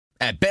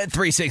At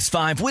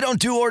Bet365, we don't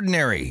do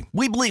ordinary.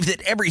 We believe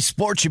that every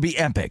sport should be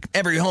epic.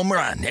 Every home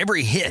run,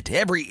 every hit,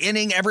 every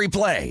inning, every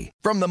play.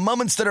 From the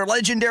moments that are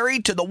legendary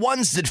to the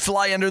ones that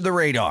fly under the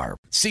radar.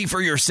 See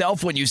for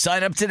yourself when you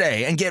sign up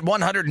today and get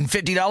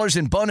 $150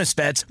 in bonus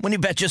bets when you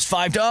bet just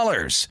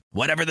 $5.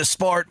 Whatever the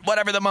sport,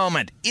 whatever the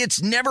moment,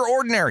 it's never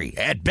ordinary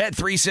at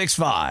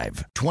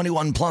Bet365.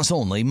 21 plus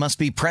only. Must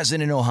be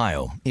present in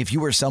Ohio. If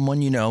you or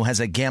someone you know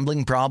has a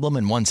gambling problem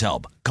and wants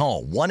help,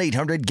 call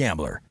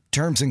 1-800-GAMBLER.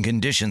 Terms and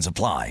conditions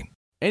apply.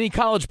 Any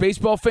college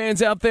baseball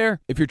fans out there?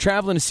 If you're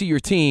traveling to see your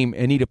team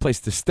and need a place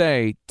to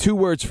stay, 2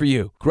 words for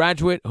you: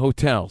 Graduate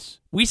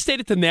Hotels. We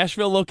stayed at the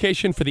Nashville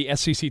location for the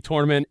SEC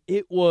tournament.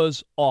 It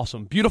was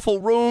awesome.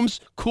 Beautiful rooms,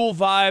 cool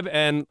vibe,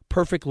 and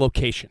perfect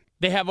location.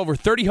 They have over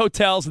 30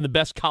 hotels in the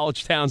best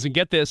college towns, and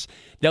get this,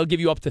 they'll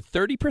give you up to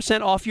 30%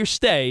 off your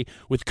stay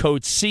with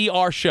code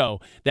CRSHOW.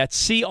 That's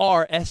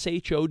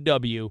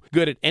CRSHOW.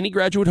 Good at any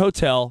Graduate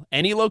Hotel,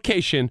 any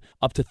location,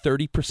 up to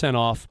 30%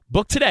 off.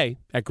 Book today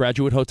at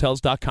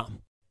graduatehotels.com.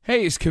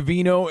 Hey, it's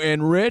Covino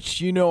and Rich.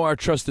 You know our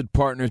trusted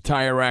partner,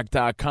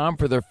 TireRack.com,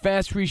 for their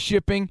fast free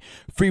shipping,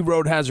 free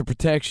road hazard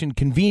protection,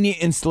 convenient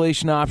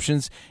installation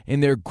options,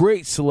 and their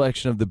great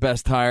selection of the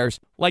best tires,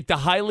 like the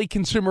highly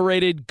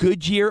consumer-rated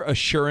Goodyear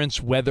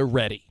Assurance Weather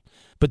Ready.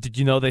 But did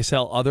you know they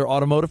sell other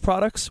automotive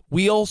products?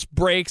 Wheels,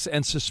 brakes,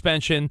 and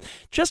suspension,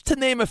 just to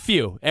name a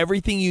few.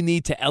 Everything you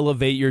need to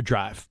elevate your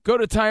drive. Go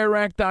to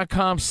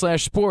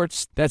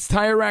TireRack.com/sports. That's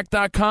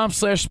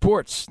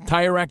TireRack.com/sports.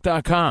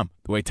 TireRack.com,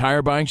 the way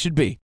tire buying should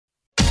be.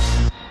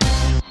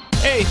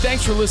 Hey,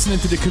 thanks for listening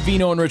to the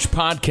Covino and Rich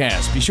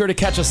podcast. Be sure to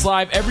catch us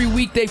live every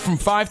weekday from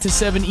 5 to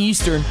 7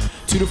 Eastern,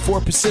 2 to 4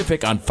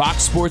 Pacific on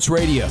Fox Sports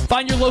Radio.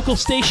 Find your local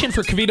station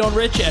for Covino and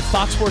Rich at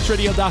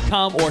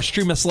foxsportsradio.com or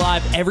stream us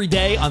live every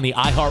day on the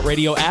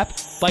iHeartRadio app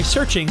by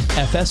searching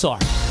FSR.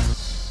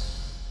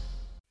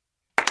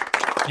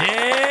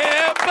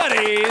 Yeah,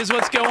 buddies,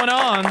 what's going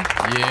on?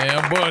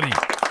 Yeah, buddy.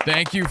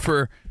 Thank you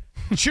for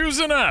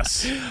choosing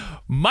us.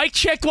 Mic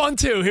check 1,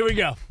 2. Here we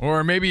go.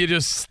 Or maybe you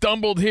just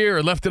stumbled here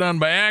or left it on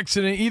by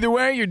accident. Either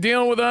way, you're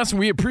dealing with us, and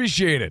we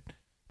appreciate it.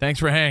 Thanks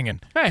for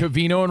hanging. Hey.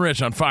 Covino and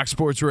Rich on Fox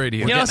Sports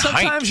Radio. You know,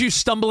 sometimes you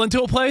stumble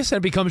into a place and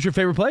it becomes your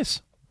favorite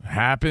place.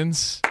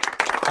 Happens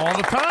all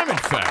the time, in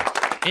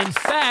fact. In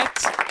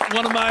fact,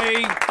 one of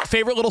my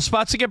favorite little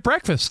spots to get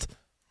breakfast.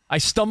 I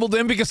stumbled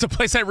in because the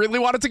place I really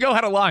wanted to go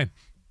had a line.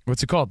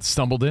 What's it called?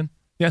 Stumbled In?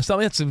 Yeah, it's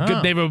a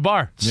good name of a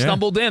bar. Yeah.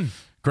 Stumbled In.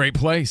 Great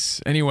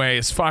place. Anyway,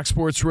 it's Fox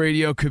Sports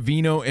Radio,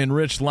 Covino and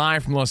Rich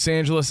live from Los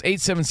Angeles,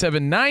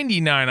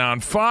 877-99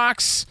 on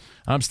Fox.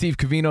 I'm Steve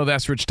Covino,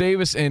 that's Rich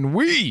Davis, and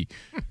we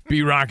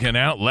be rocking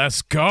out.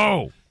 Let's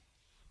go.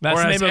 That's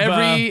or the as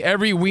name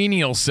every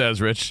weenial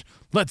says, Rich,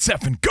 let's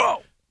effing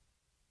go.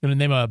 I'm going to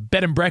name a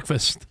bed and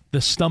breakfast,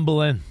 the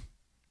Stumble In.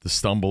 The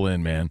Stumble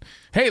In, man.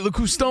 Hey, look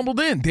who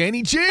stumbled in.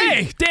 Danny G.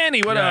 Hey,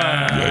 Danny, what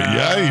up?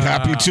 Yay,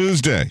 happy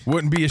Tuesday.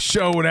 Wouldn't be a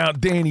show without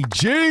Danny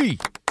G.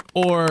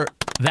 Or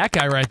that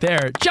guy right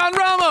there, John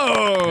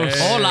Ramos.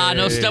 Hey. Hola,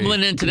 no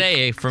stumbling in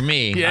today for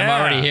me. Yeah.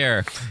 I'm already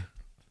here.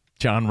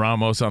 John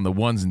Ramos on the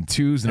 1s and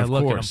 2s, and Now of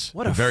look at course, him.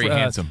 What a very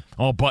handsome,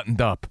 all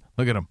buttoned up.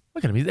 Look at him.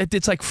 Look at him.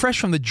 It's like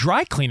fresh from the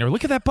dry cleaner.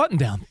 Look at that button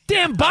down.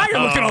 Dan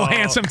Byer looking all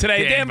handsome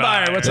today. Dan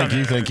Byer, what's up?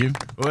 Thank you.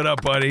 What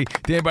up, buddy?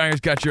 Dan Byer's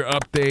got your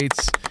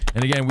updates.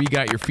 And again, we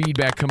got your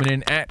feedback coming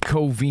in at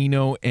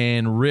Covino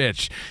and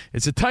Rich.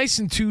 It's a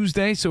Tyson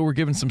Tuesday, so we're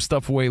giving some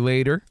stuff away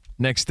later.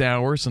 Next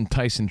hour, some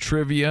Tyson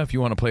trivia if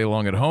you want to play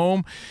along at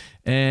home.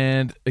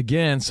 And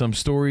again, some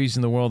stories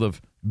in the world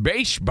of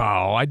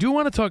baseball. I do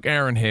want to talk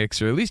Aaron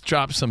Hicks, or at least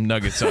drop some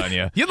nuggets on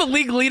you. You're the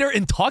league leader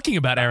in talking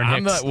about Aaron Hicks.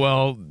 I'm not,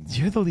 well,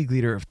 you're the league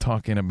leader of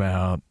talking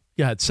about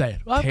Yeah, say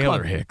it. Well,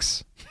 Taylor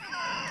Hicks.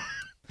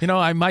 You know,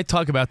 I might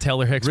talk about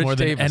Taylor Hicks Rich more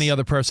than Davis. any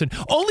other person,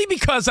 only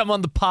because I'm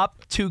on the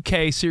Pop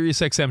 2K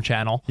Sirius XM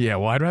channel. Yeah,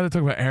 well, I'd rather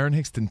talk about Aaron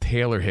Hicks than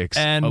Taylor Hicks,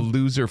 And- a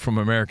loser from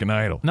American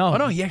Idol. No. Oh,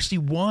 no, he actually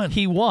won.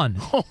 He won.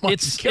 Oh, my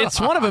it's God.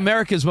 one of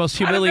America's most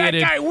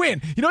humiliated. How did that guy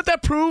win? You know what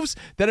that proves?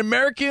 That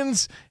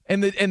Americans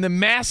and the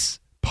mass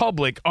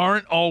public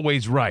aren't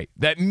always right.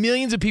 That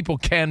millions of people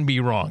can be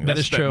wrong. That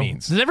That's is what true. That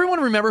means. Does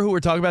everyone remember who we're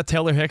talking about?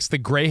 Taylor Hicks, the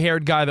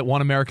gray-haired guy that won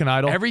American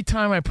Idol? Every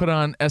time I put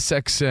on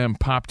SXM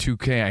Pop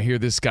 2K, I hear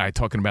this guy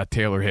talking about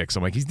Taylor Hicks.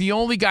 I'm like, he's the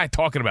only guy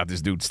talking about this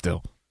dude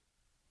still.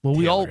 well,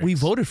 Taylor we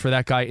Hicks. voted for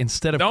that guy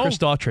instead of No, Chris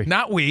Daughtry.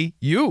 not we.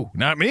 You,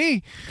 not me.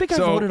 I think I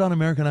voted on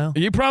American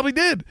Idol. You probably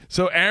did.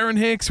 So Aaron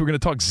Hicks, we're going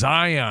to talk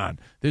Zion.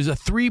 There's a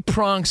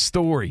three-pronged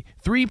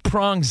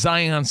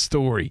Zion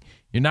story.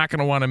 You're not going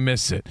to want to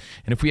miss it.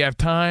 And if we have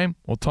time,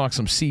 we'll talk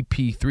some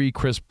CP3,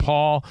 Chris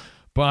Paul.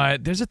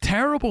 But there's a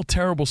terrible,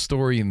 terrible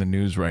story in the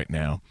news right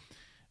now.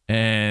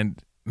 And,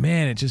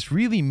 man, it just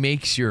really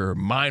makes your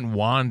mind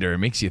wander. It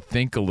makes you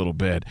think a little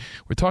bit.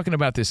 We're talking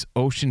about this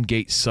Ocean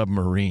Gate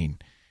submarine.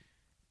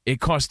 It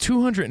cost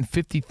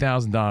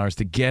 $250,000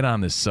 to get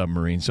on this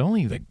submarine. So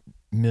only like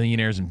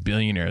millionaires and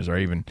billionaires are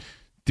even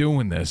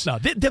doing this. No,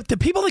 the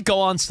people that go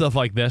on stuff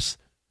like this,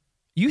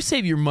 you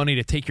save your money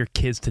to take your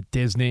kids to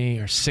Disney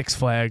or Six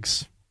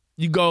Flags.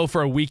 You go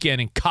for a weekend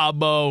in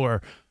Cabo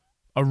or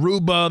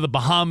Aruba, the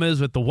Bahamas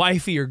with the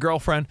wifey or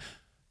girlfriend.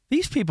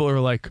 These people are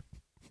like,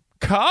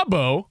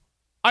 Cabo?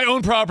 I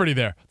own property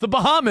there. The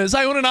Bahamas,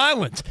 I own an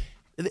island.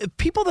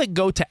 People that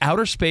go to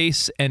outer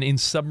space and in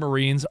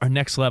submarines are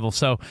next level.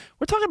 So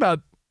we're talking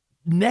about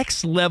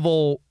next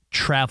level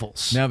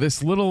travels. Now,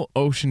 this little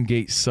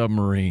OceanGate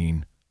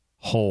submarine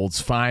holds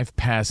 5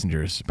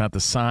 passengers, about the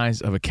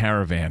size of a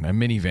caravan, a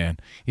minivan,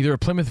 either a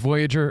Plymouth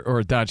Voyager or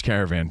a Dodge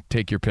Caravan.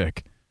 Take your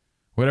pick.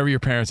 Whatever your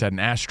parents had, an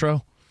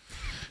Astro.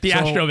 The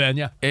Astro van,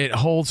 yeah. It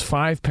holds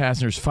 5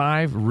 passengers,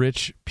 5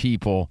 rich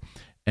people,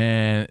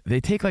 and they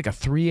take like a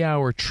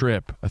 3-hour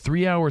trip, a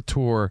 3-hour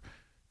tour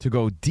to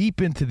go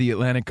deep into the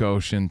Atlantic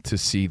Ocean to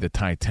see the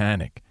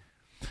Titanic.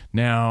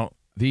 Now,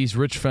 these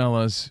rich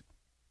fellas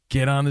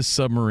get on this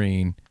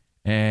submarine,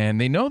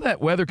 and they know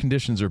that weather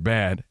conditions are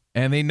bad,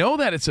 and they know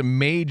that it's a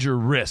major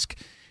risk.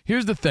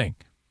 Here's the thing.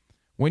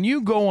 When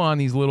you go on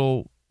these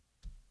little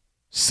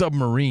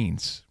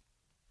submarines,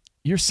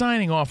 you're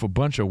signing off a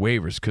bunch of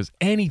waivers because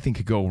anything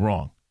could go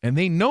wrong. And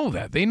they know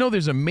that. They know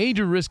there's a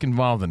major risk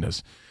involved in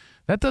this.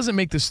 That doesn't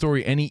make the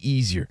story any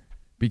easier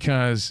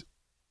because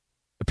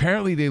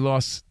apparently they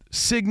lost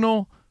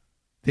signal.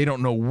 They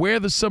don't know where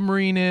the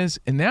submarine is.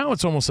 And now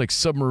it's almost like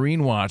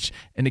submarine watch.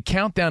 And the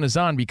countdown is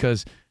on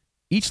because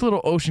each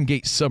little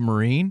OceanGate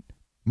submarine,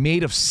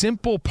 made of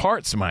simple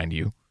parts, mind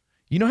you.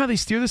 You know how they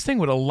steer this thing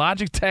with a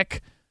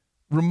Logitech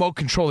remote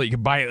control that you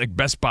can buy at like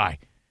Best Buy.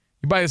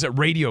 You buy this at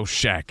Radio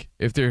Shack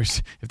if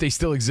they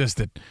still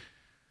existed.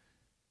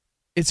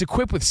 It's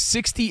equipped with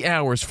 60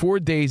 hours, 4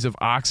 days of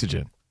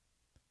oxygen.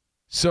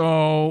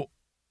 So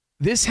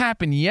this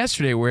happened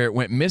yesterday where it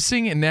went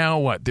missing, and now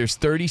what? There's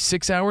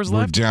 36 hours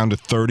left? We're down to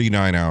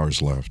 39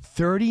 hours left.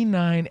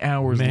 39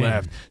 hours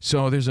left.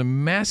 So there's a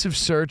massive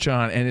search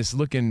on, and it's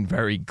looking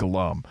very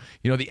glum.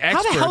 You know, the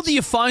experts... How the hell do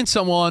you find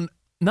someone,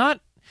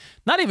 not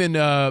even,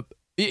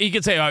 you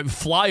could say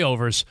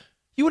flyovers,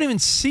 you wouldn't even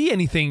see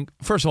anything,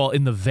 first of all,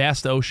 in the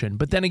vast ocean.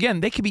 But then again,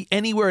 they could be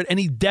anywhere at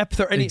any depth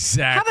or any...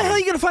 Exactly. How the hell are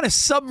you going to find a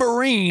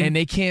submarine? And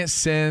they can't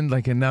send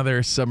like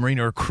another submarine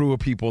or a crew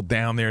of people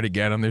down there to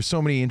get them. There's so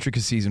many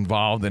intricacies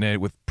involved in it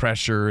with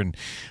pressure and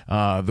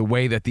the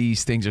way that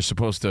these things are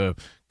supposed to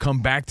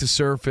come back to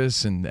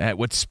surface and at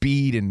what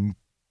speed and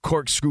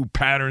corkscrew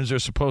patterns are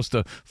supposed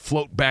to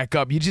float back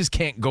up. You just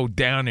can't go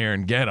down there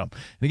and get them.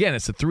 And again,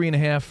 it's a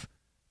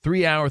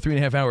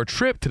 3.5 hour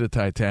trip to the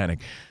Titanic.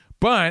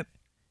 But...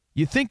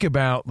 you think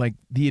about like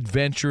the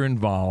adventure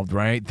involved,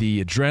 right?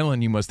 The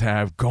adrenaline you must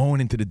have going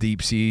into the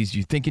deep seas.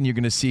 You're thinking you're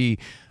going to see,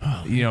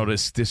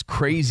 this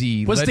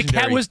crazy. Was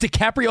legendary... was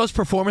DiCaprio's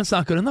performance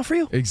not good enough for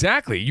you?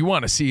 Exactly. You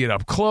want to see it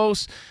up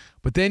close,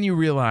 but then you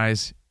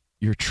realize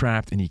you're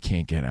trapped and you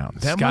can't get out.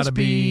 That must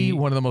be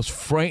one of the most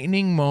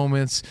frightening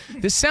moments.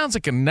 This sounds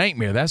like a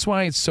nightmare. That's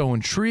why it's so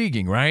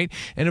intriguing, right?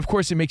 And of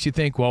course, it makes you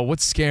think, well,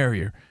 what's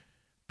scarier?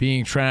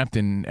 Being trapped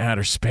in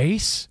outer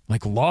space,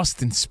 like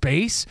lost in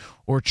space,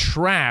 or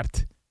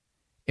trapped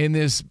in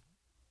this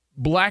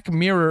Black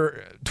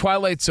Mirror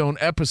Twilight Zone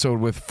episode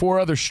with 4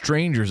 other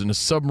strangers in a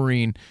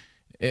submarine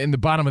in the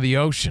bottom of the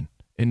ocean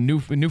in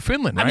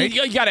Newfoundland, right? I mean,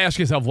 you got to ask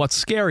yourself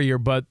what's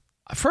scarier, but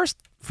first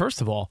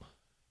of all,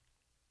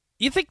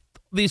 you think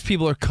these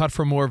people are cut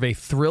from more of a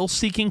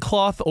thrill-seeking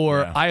cloth,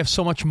 or I have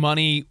so much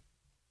money?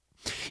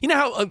 You know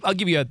how I'll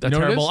give you a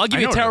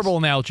terrible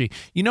analogy.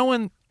 You know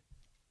when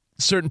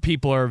certain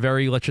people are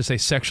very, let's just say,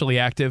 sexually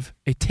active,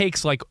 it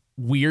takes like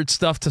weird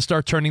stuff to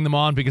start turning them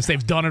on because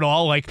they've done it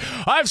all. Like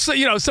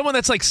someone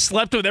that's like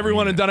slept with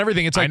everyone and done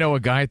everything. It's like, I know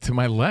a guy to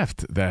my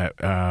left that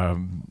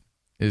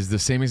is the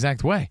same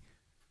exact way.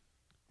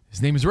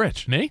 His name is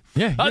Rich. Me?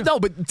 Yeah. No,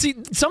 but see,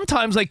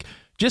 sometimes like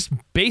just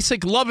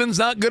basic loving's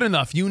not good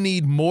enough. You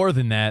need more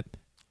than that.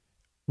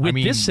 With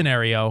this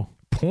scenario,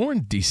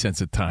 porn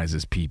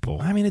desensitizes people.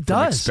 I mean, it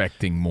does.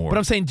 Expecting more. But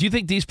I'm saying, do you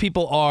think these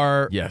people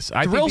are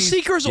thrill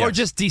seekers or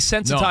just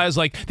desensitized?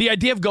 No. Like the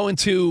idea of going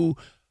to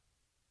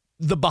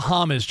the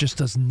Bahamas just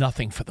does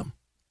nothing for them.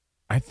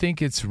 I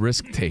think it's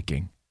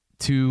risk-taking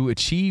to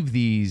achieve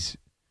these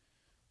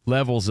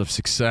levels of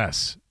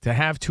success, to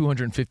have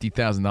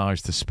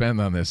 $250,000 to spend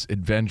on this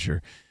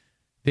adventure.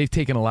 They've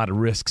taken a lot of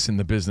risks in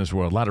the business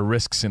world, a lot of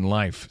risks in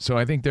life. So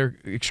I think they're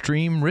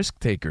extreme risk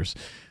takers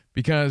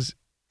because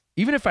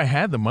even if I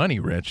had the money,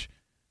 Rich,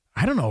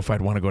 I don't know if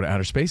I'd want to go to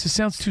outer space. It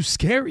sounds too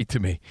scary to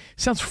me.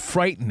 It sounds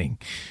frightening.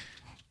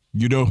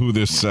 You know who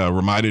this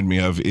reminded me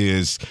of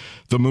is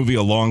the movie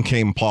Along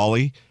Came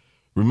Polly.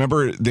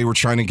 Remember, they were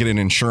trying to get an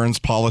insurance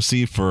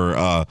policy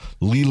for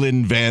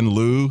Leland Van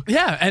Loo?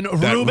 Yeah, and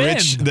Ruben.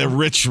 The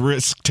rich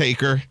risk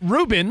taker.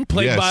 Ruben,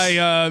 played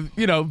by,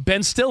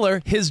 Ben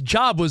Stiller, his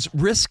job was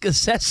risk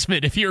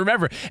assessment, if you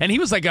remember. And he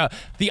was like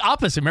the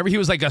opposite. Remember, he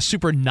was like a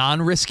super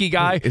non-risky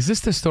guy. Is this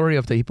the story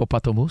of the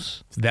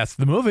hippopotamus? That's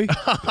the movie.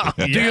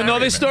 Do you know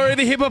the story of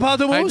the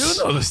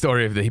hippopotamus? I do know the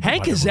story of the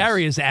hippopotamus. Hank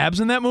Azaria's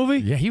abs in that movie?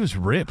 Yeah, he was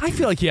ripped. I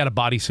feel like he had a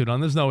bodysuit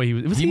on. There's no way he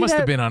was. He must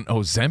have been on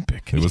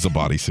Ozempic. It was a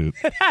bodysuit.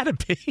 It had to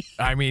be.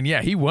 I mean,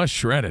 yeah, he was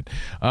shredded.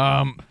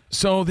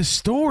 So the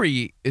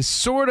story is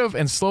sort of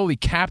and slowly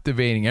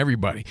captivating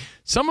everybody.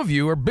 Some of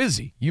you are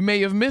busy. You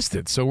may have missed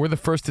it, so we're the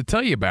first to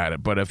tell you about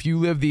it. But if you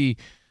live the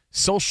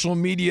social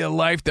media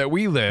life that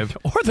we live,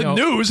 Or the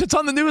news. It's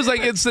on the news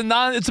like it's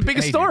the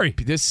biggest story.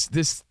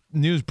 This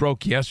news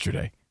broke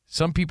yesterday.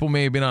 Some people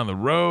may have been on the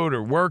road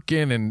or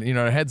working, and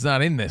their head's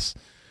not in this.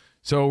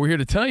 So we're here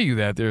to tell you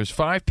that there's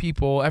 5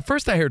 people. At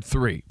first I heard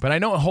 3, but I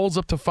know it holds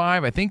up to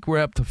 5. I think we're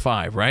up to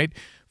 5, right?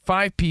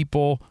 5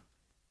 people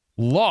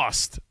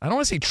lost. I don't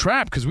want to say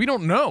trapped because we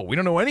don't know. We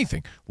don't know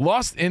anything.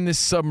 Lost in this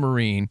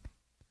submarine,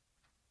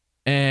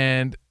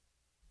 and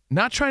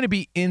not trying to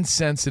be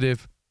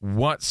insensitive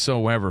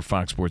whatsoever,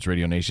 Fox Sports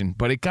Radio Nation,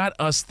 but it got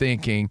us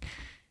thinking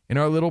in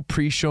our little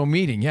pre-show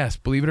meeting. Yes,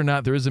 believe it or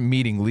not, there is a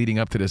meeting leading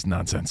up to this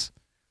nonsense.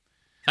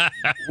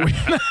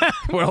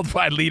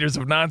 Worldwide leaders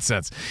of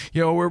nonsense.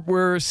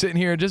 We're sitting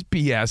here just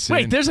BSing.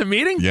 Wait, there's a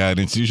meeting? Yeah, and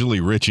it's usually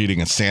Rich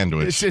eating a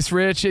sandwich. It's just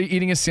Rich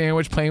eating a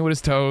sandwich, playing with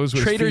his toes,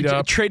 with his feet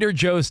up. Trader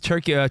Joe's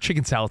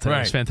chicken salad tonight.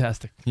 Right. It's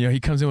fantastic. He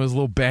comes in with his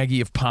little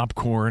baggie of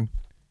popcorn.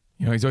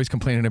 He's always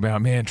complaining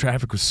about, man,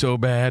 traffic was so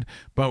bad.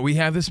 But we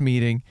have this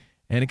meeting,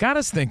 and it got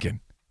us thinking.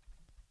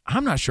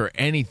 I'm not sure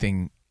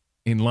anything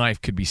in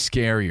life could be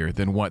scarier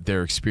than what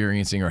they're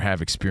experiencing or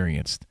have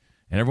experienced.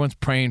 And everyone's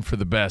praying for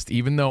the best,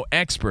 even though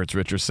experts,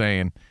 Rich, are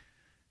saying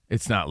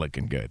it's not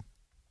looking good.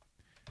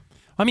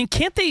 I mean,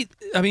 can't they?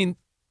 I mean,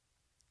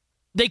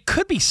 they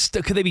could be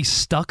stuck. Could they be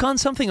stuck on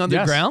something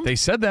underground? Yes, they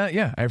said that.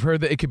 Yeah, I've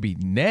heard that it could be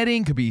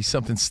netting, could be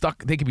something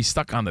stuck. They could be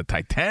stuck on the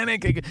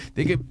Titanic.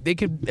 They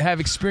could have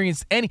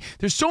experienced any.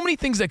 There's so many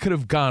things that could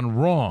have gone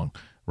wrong.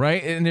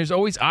 Right? And there's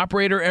always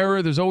operator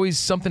error. There's always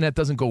something that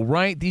doesn't go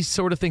right. These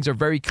sort of things are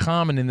very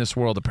common in this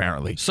world,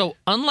 apparently. So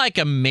unlike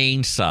a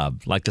main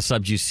sub, like the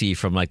subs you see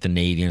from like the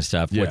Navy and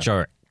stuff, which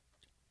are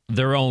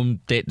their own,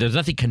 there's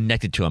nothing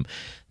connected to them.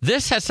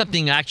 This has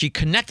something actually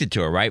connected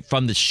to it, right?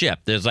 From the ship.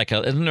 There's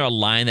isn't there a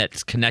line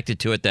that's connected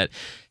to it that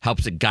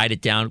helps it guide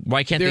it down?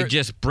 Why can't they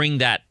just bring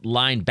that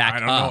line back up? I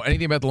don't know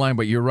anything about the line,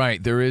 but you're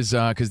right. There is,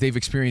 because they've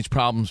experienced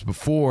problems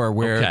before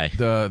where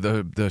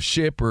the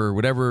ship or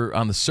whatever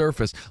on the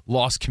surface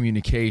lost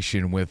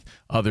communication with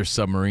other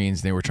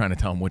submarines. They were trying to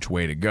tell them which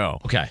way to go.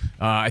 Okay.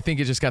 I think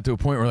it just got to a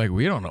point where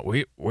we don't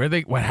know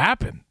what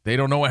happened. They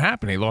don't know what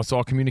happened. They lost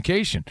all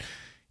communication.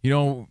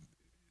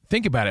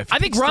 Think about it. I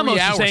think Ramos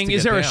is saying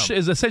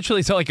is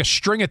essentially like a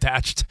string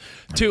attached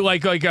to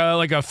like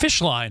a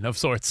fish line of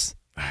sorts.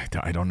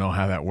 I don't know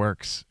how that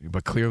works,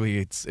 but clearly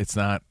it's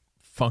not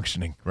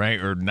functioning, right,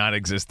 or not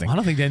existing. I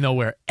don't think they know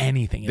where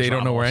anything is. They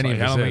don't know where any of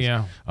this is.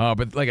 Yeah.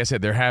 But like I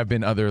said, there have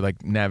been other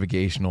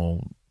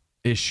navigational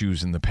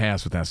issues in the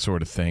past with that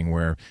sort of thing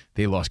where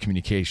they lost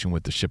communication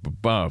with the ship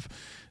above.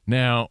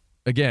 Now,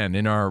 again,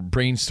 in our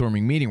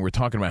brainstorming meeting, we're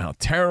talking about how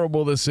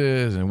terrible this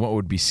is and what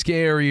would be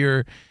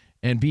scarier.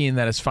 And being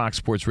that it's Fox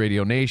Sports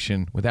Radio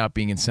Nation, without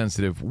being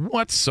insensitive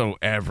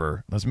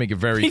whatsoever, let's make it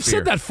very clear. You've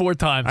said that 4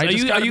 times. Are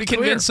you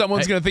convinced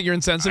someone's going to think you're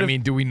insensitive? I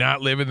mean, do we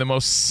not live in the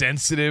most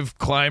sensitive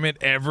climate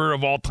ever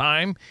of all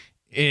time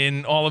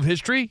in all of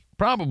history?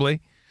 Probably.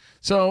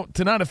 So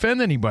to not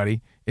offend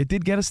anybody, it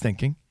did get us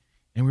thinking.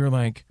 And we were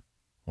like,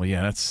 well,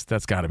 yeah,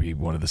 that's got to be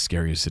one of the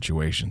scariest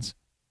situations.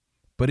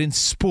 But in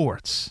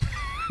sports.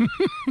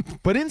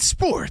 But in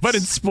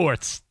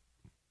sports.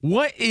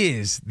 What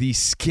is the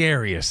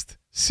scariest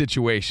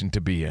situation to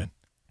be in?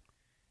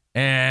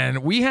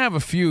 And we have a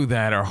few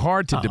that are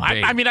hard to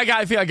debate. I feel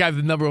like I have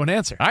the number 1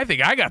 answer. I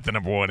think I got the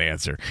number 1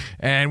 answer.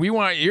 And we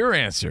want your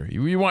answer.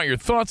 We want your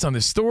thoughts on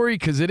this story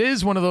because it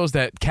is one of those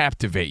that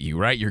captivate you,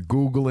 right? You're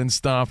Googling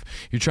stuff.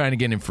 You're trying to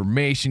get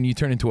information. You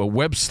turn into a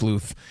web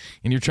sleuth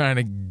and you're trying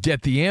to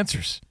get the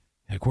answers.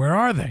 Like, where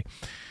are they?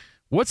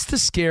 What's the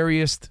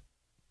scariest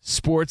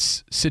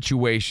sports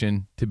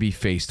situation to be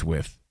faced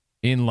with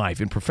in life,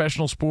 in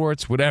professional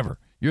sports, whatever?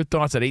 Your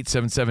thoughts at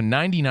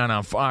 877-99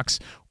 on Fox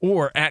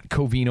or at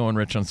Covino and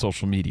Rich on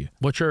social media.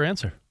 What's your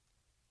answer?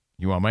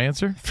 You want my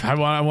answer?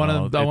 I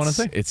want to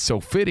say. It's so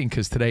fitting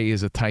because today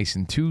is a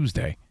Tyson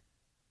Tuesday.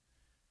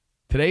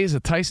 We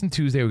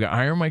got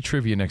Iron Mike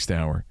trivia next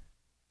hour.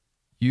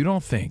 You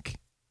don't think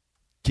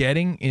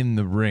getting in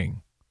the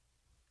ring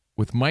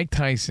with Mike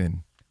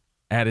Tyson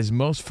at his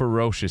most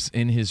ferocious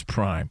in his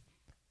prime,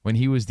 when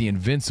he was the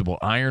invincible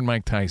Iron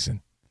Mike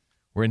Tyson,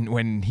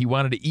 when he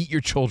wanted to eat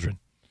your children,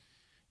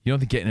 you don't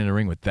think getting in a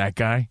ring with that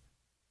guy,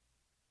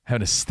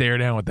 having to stare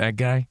down with that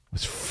guy,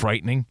 was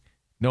frightening?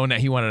 Knowing that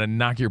he wanted to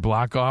knock your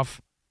block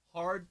off?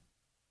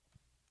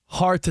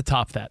 Hard to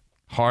top that.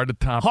 Hard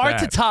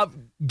to top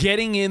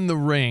getting in the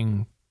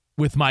ring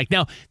with Mike.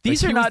 Now,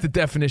 these are not the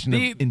definition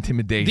of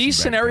intimidation. These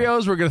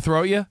scenarios we're going to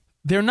throw you,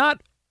 they're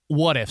not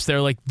what ifs. They're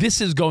like, this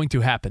is going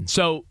to happen.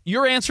 So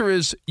your answer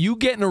is you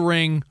get in a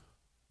ring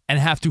and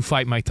have to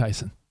fight Mike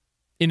Tyson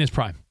in his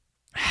prime.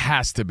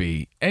 Has to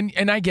be.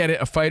 And I get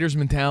it. A fighter's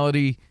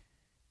mentality,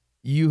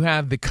 you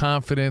have the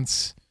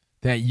confidence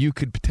that you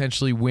could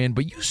potentially win.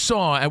 But you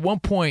saw at one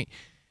point,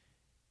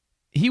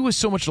 he was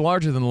so much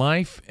larger than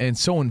life and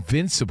so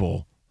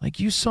invincible. Like,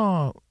 you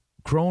saw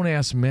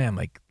grown-ass men,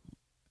 like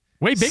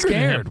Way bigger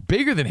than him.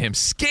 Bigger than him.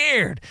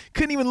 Scared.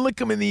 Couldn't even look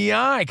him in the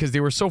eye because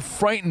they were so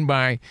frightened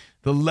by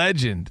the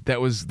legend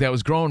that was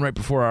growing right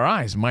before our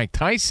eyes, Mike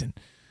Tyson.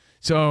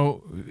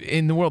 So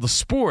in the world of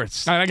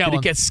sports, I got did one.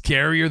 it get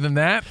scarier than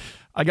that?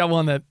 I got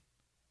one that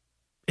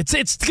it's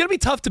going to be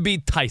tough to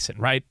beat Tyson,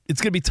 right?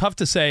 It's going to be tough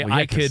to say Well,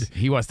 yeah, I could. 'cause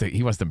he wants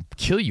to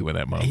kill you in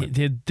that moment.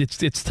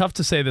 It's tough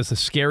to say there's a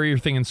scarier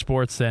thing in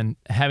sports than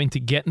having to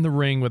get in the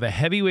ring with a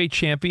heavyweight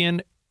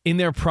champion in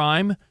their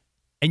prime,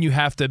 and you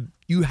have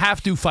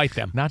to fight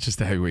them. Not just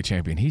the heavyweight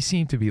champion. He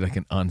seemed to be like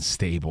an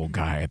unstable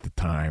guy at the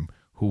time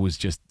who was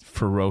just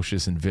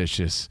ferocious and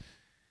vicious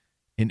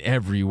in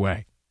every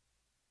way.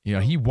 You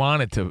know, he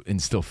wanted to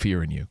instill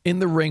fear in you. In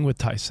the ring with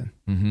Tyson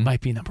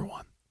might be number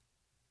one.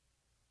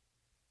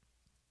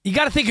 You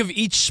got to think of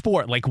each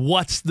sport. Like,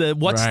 what's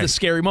the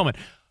scary moment?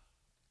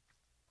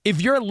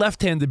 If you're a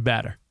left-handed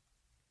batter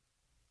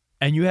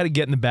and you had to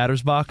get in the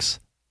batter's box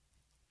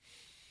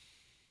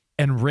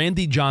and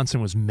Randy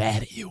Johnson was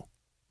mad at you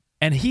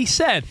and he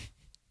said,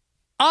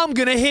 I'm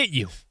going to hit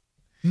you,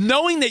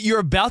 knowing that you're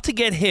about to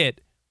get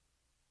hit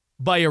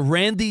by a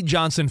Randy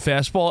Johnson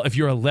fastball if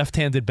you're a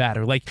left-handed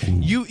batter. Like,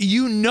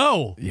 you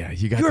know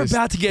you're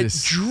about to get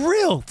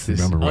drilled.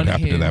 Remember what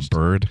happened to that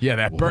bird? Yeah,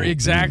 that bird.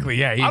 Exactly.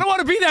 Yeah. I don't want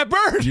to be that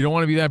bird. You don't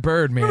want to be that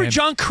bird, man. Remember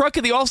John Kruk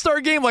at the All-Star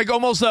game, like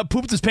almost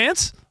pooped his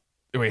pants?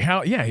 Wait,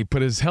 how? Yeah, he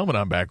put his helmet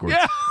on backwards.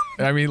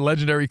 Yeah. I mean,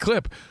 legendary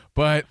clip.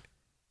 But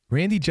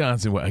Randy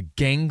Johnson, a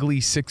gangly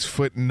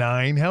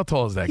 6'9". How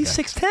tall is that He's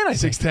guy? 6'10", I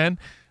think. 6'10"?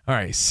 All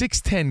right,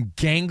 6'10",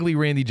 gangly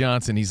Randy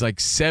Johnson. He's like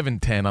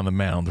 7'10" on the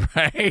mound,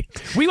 right?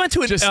 We went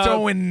to just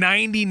throwing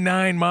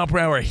 99 mile per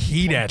hour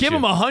heat at give you.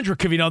 him 100,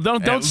 Kavino.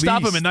 Don't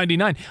stop him at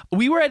 99.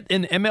 We were at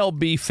an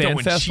MLB Fan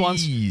Fest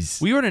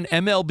once. We were at an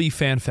MLB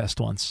Fan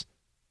Fest once.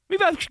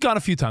 We've actually gone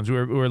a few times. We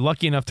were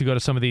lucky enough to go to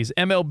some of these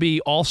MLB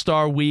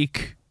All-Star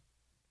Week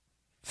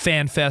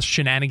Fan Fest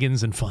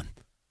shenanigans and fun.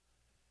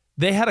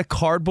 They had a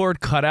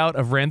cardboard cutout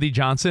of Randy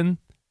Johnson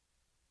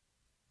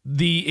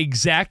the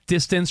exact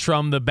distance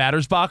from the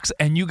batter's box,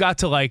 and you got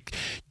to, like,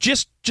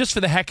 just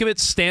for the heck of it,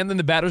 stand in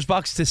the batter's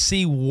box to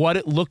see what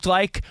it looked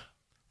like.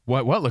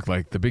 What looked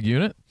like? The big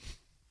unit?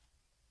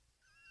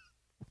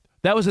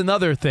 That was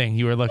another thing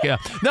you were looking at.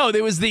 No,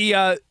 there was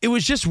it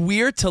was just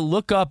weird to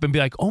look up and be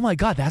like, oh my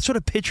God, that's what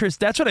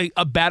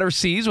a batter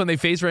sees when they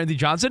face Randy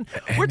Johnson.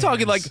 We're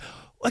talking like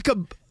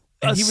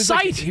a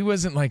sight. He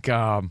wasn't like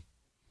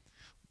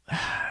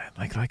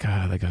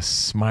like a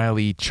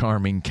smiley,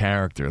 charming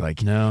character.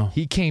 Like, no,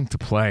 he came to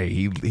play.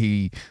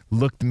 He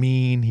looked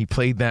mean. He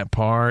played that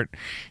part.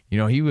 You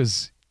know, he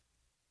was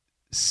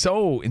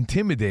so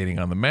intimidating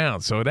on the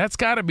mound. So that's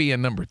got to be a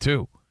number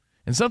 2.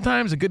 And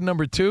sometimes a good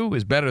number 2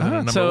 is better than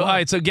a number 1. All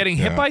right, so getting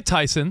hit by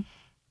Tyson,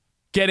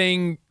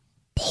 getting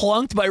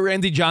plunked by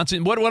Randy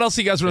Johnson. What else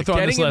do you guys want to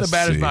throw on this list? Getting in the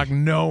batter's box,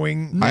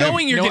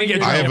 knowing you're going to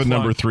get. I have a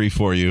number 3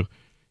 for you.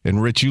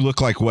 And Rich, you look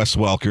like Wes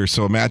Welker.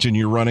 So imagine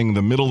you're running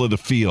the middle of the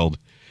field,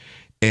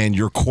 and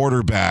your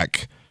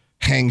quarterback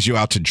hangs you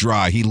out to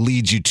dry. He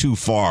leads you too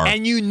far.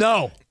 And you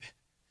know,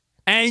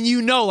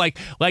 like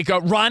a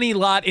Ronnie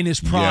Lott in his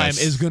prime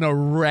is going to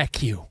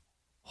wreck you.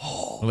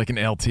 Like an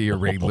LT or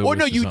Ray Lewis.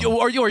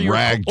 Or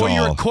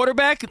you're a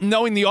quarterback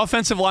knowing the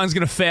offensive line is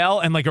going to fail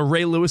and like a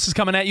Ray Lewis is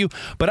coming at you.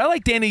 But I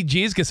like Danny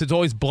G's because it's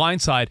always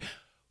blindside.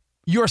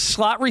 Your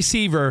slot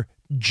receiver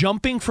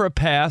jumping for a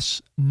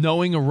pass,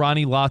 knowing a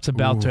Ronnie Lott's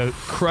about to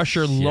crush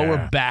your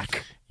lower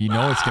back. You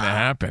know it's going to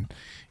happen.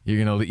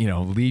 You're going to,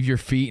 leave your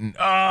feet and,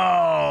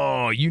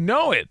 you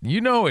know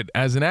it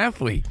as an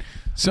athlete.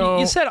 So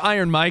you said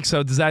Iron Mike,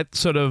 so does that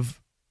sort of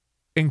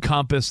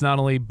encompass not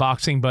only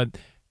boxing, but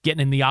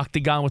getting in the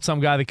octagon with some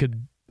guy that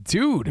could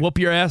whoop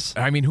your ass?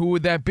 I mean, who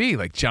would that be?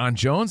 Like John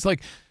Jones?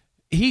 Like,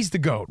 he's the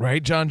GOAT,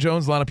 right? John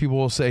Jones, a lot of people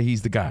will say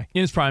he's the guy.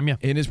 In his prime, yeah.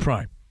 In his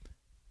prime.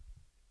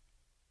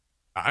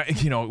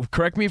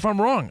 Correct me if I'm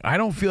wrong. I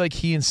don't feel like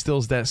he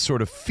instills that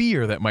sort of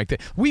fear that Mike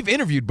Tyson. We've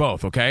interviewed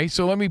both, okay?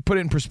 So let me put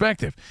it in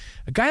perspective.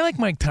 A guy like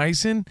Mike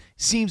Tyson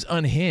seems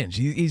unhinged.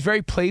 He's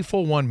very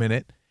playful 1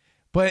 minute,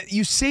 but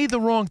you say the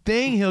wrong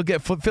thing, he'll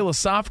get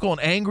philosophical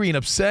and angry and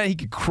upset. He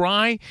could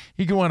cry.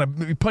 He could want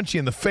to punch you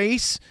in the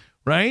face,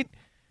 right?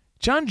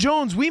 John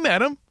Jones, we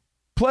met him.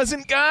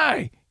 Pleasant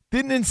guy.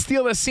 Didn't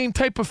instill that same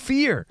type of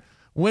fear.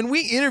 When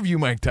we interview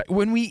Mike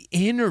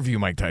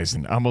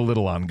Tyson, I'm a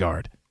little on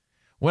guard.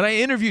 When I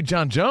interviewed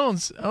John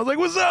Jones, I was like,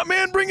 what's up,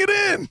 man? Bring it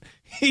in.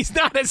 He's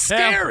not as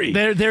scary.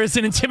 There is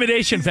an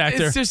intimidation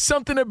factor. There's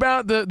something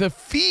about the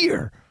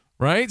fear,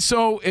 right?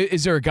 So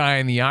is there a guy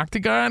in the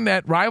octagon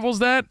that rivals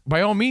that?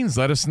 By all means,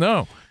 let us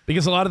know.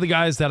 Because a lot of the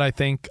guys that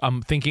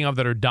I'm thinking of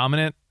that are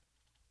dominant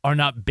are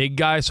not big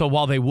guys. So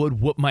while they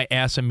would whoop my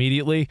ass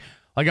immediately,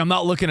 like I'm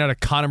not looking at a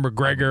Conor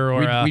McGregor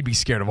or we'd be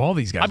scared of all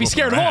these guys. I'd be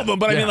scared of all of them,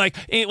 but I mean,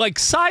 like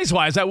size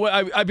wise,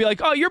 I'd be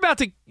like, oh, you're about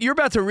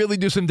to really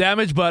do some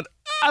damage, but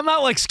I'm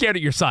not like scared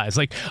at your size.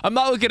 Like I'm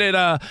not looking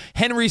at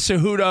Henry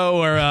Cejudo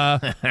or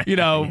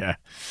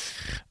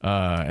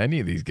any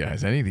of these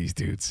guys, any of these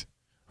dudes.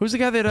 Who's the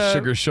guy that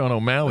Sugar Sean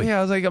O'Malley? Yeah,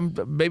 I was like,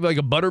 maybe like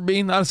a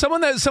Butterbean,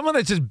 someone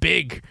that's just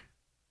big.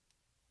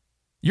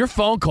 Your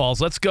phone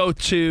calls. Let's go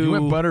to... You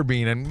went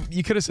Butterbean, and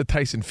you could have said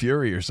Tyson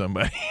Fury or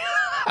somebody.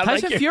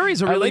 Tyson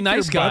Fury's a really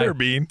nice guy.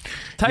 Butterbean.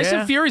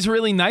 Tyson Fury's a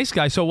really nice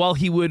guy. So while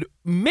he would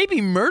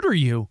maybe murder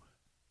you,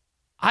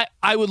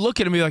 I would look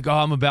at him and be like, oh,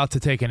 I'm about to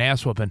take an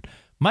ass whooping.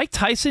 Mike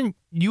Tyson,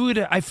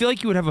 I feel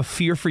like you would have a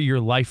fear for your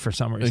life for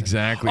some reason.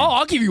 Exactly. Oh,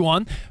 I'll give you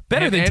one.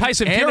 Better than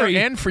Tyson Fury.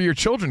 And for your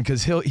children,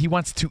 because he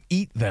wants to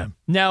eat them.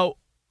 Now,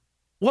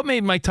 what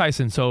made Mike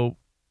Tyson so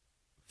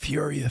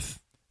furious?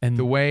 And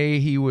the way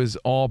he was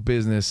all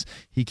business,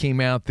 he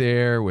came out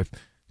there with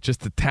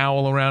just a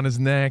towel around his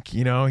neck.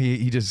 You know,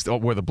 he just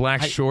wore the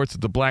black shorts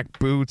with the black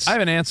boots. I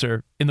have an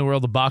answer in the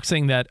world of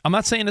boxing that I'm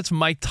not saying it's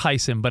Mike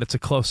Tyson, but it's a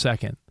close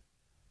second.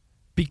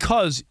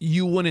 Because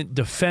you wouldn't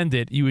defend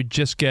it, you would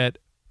just get...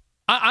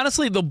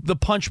 Honestly, the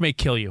punch may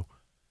kill you.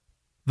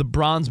 The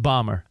Bronze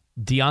Bomber,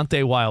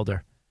 Deontay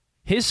Wilder.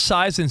 His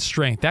size and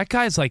strength, that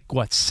guy's like,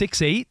 what,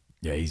 6'8"?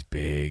 Yeah, he's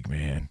big,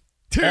 man.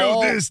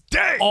 Till this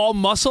day. All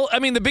muscle. I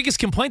mean, the biggest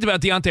complaint about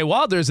Deontay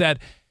Wilder is that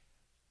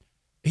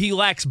he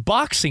lacks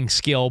boxing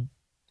skill.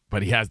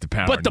 But he has the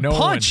power. But the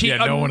punch,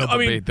 no one will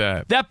debate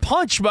that. That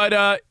punch,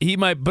 he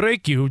might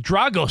break you,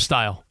 Drago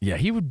style. Yeah,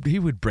 he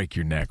would break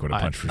your neck with a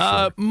punch for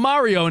sure.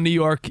 Mario in New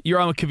York, you're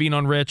on with Covino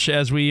and Rich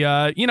as we,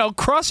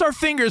 cross our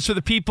fingers for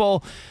the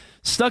people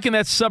stuck in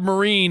that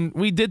submarine.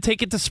 We did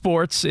take it to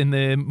sports in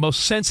the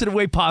most sensitive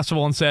way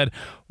possible and said,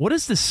 what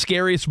is the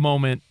scariest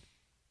moment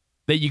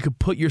that you could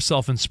put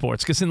yourself in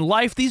sports? Because in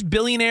life, these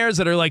billionaires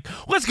that are like,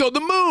 let's go to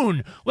the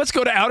moon, let's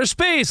go to outer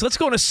space, let's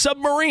go in a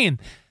submarine.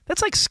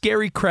 That's like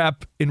scary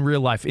crap in real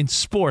life. In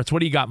sports, what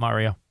do you got,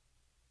 Mario?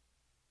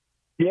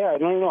 Yeah,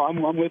 no.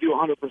 I'm with you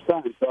 100%.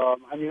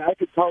 I mean, I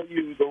could tell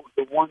you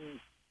the one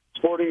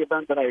sporting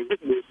event that I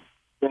witnessed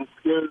that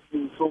scared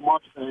me so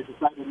much that I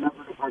decided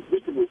never to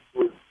participate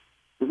in,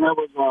 and that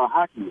was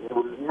hockey. The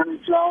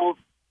NHL,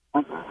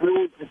 I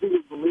think it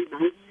was the late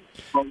 90s.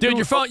 Dude,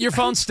 your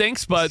phone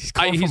stinks, but he's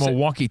calling from a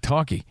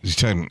walkie-talkie. He's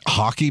saying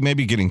hockey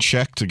maybe getting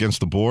checked against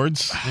the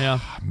boards. Yeah,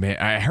 man,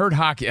 I heard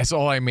hockey. That's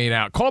all I made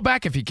out. Call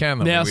back if you can,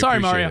 though. Yeah, sorry,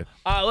 Mario.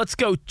 Let's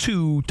go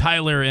to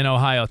Tyler in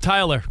Ohio.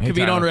 Tyler,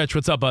 Covino and Rich,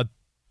 what's up, bud?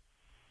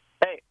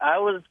 Hey, I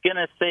was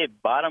gonna say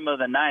bottom of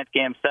the ninth,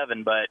 game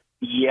 7, but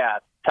yeah,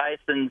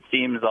 Tyson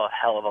seems a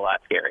hell of a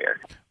lot scarier.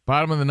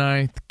 Bottom of the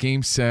ninth,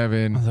 game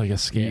 7. That's like a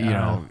scary.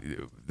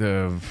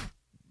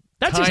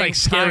 That's just like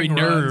scary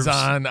nerves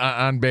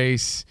on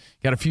base.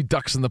 Got a few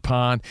ducks in the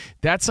pond.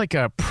 That's like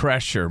a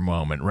pressure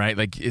moment, right?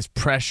 Like it's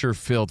pressure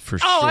filled for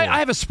sure. I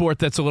have a sport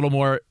that's a little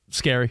more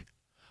scary.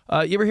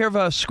 You ever hear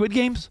of Squid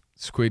Games?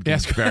 Squid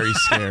Games, very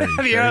scary.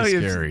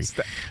 Very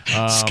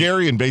scary.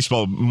 Scary in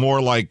baseball, more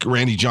like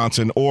Randy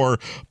Johnson or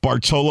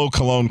Bartolo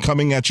Colon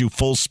coming at you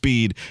full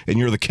speed, and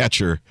you're the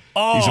catcher.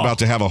 Oh. He's about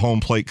to have a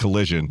home plate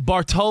collision.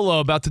 Bartolo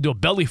about to do a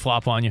belly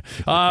flop on you.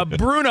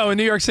 Bruno in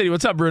New York City.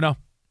 What's up, Bruno?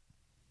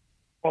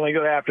 Well,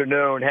 good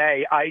afternoon.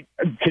 Hey,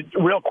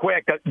 real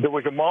quick, there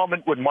was a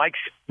moment when Mike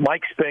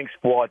Spinks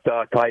fought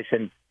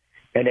Tyson,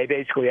 and they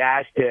basically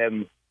asked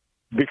him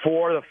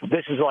before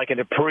this is like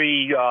in a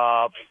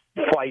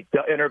pre-fight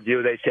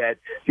interview. They said,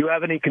 "Do you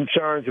have any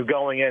concerns with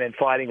going in and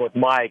fighting with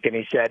Mike?" And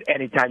he said,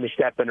 "Anytime you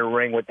step in the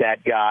ring with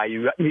that guy,"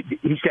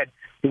 he said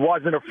he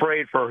wasn't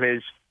afraid for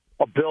his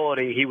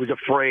ability. He was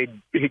afraid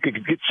he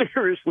could get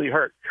seriously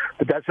hurt.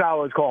 But that's not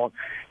what I was calling.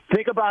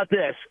 Think about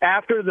this: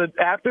 after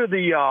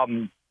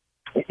the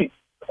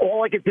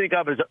all I can think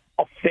of is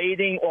a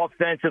fading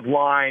offensive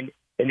line,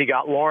 and you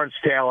got Lawrence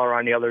Taylor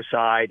on the other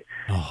side,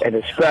 and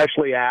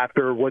especially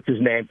after what's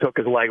his name took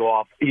his leg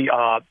off.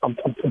 I'm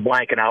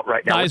blanking out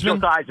right now.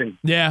 Theisen.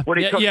 Yeah, when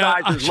he took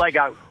Theisen's leg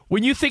out.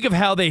 When you think of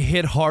how they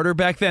hit harder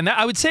back then,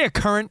 I would say a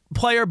current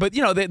player, but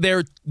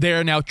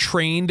they're now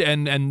trained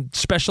and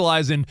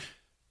specialize in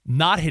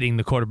not hitting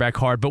the quarterback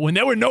hard. But when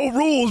there were no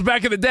rules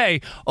back in the day,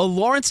 a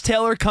Lawrence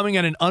Taylor coming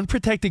at an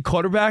unprotected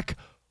quarterback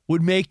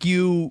would make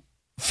you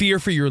fear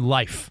for your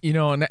life.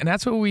 And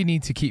that's what we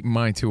need to keep in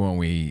mind, too, when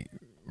we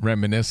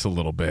reminisce a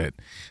little bit.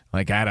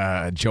 Like at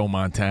a Joe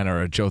Montana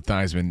or a Joe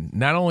Theismann,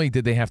 not only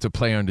did they have to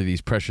play under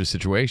these pressure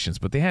situations,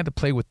 but they had to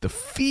play with the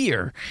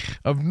fear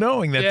of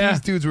knowing that these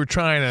dudes were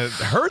trying to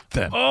hurt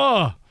them.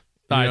 Oh,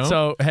 all right,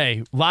 so,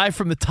 hey, live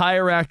from the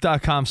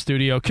TireRack.com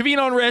studio,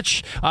 Covino and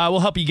Rich will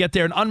help you get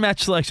there. An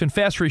unmatched selection,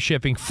 fast free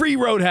shipping, free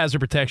road hazard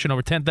protection,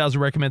 over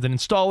 10,000 recommended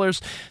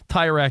installers.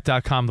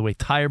 TireRack.com, the way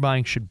tire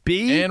buying should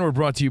be. And we're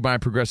brought to you by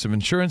Progressive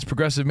Insurance.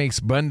 Progressive makes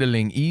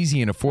bundling easy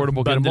and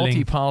affordable. Get a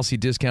multi-policy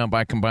discount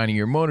by combining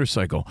your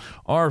motorcycle,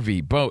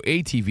 RV, boat,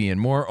 ATV,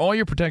 and more. All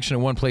your protection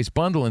in one place.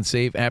 Bundle and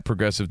save at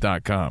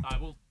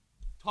Progressive.com.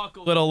 Talk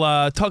a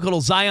little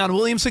Zion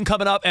Williamson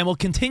coming up, and we'll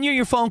continue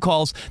your phone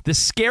calls. The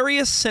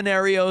scariest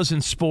scenarios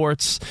in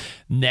sports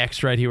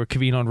next, right here with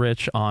Covino and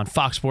Rich on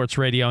Fox Sports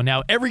Radio.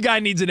 Now, every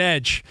guy needs an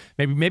edge.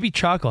 Maybe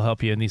Chuck will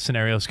help you in these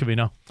scenarios,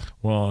 Covino.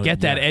 Well,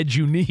 get that edge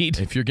you need.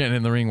 If you're getting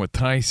in the ring with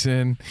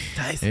Tyson.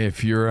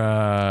 If you're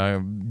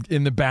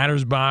in the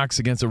batter's box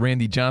against a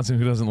Randy Johnson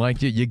who doesn't like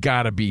you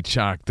got to be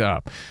chalked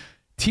up.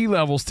 T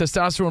levels,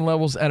 testosterone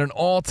levels at an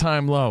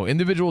all-time low.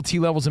 Individual T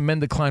levels in men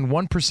decline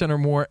 1% or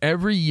more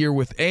every year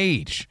with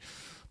age.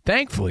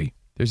 Thankfully,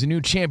 there's a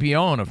new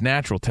champion of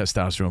natural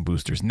testosterone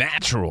boosters.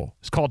 Natural.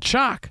 It's called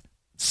Choq.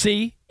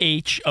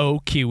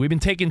 CHOQ. We've been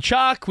taking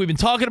Choq. We've been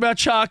talking about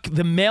Choq,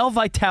 the male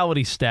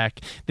vitality stack.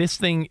 This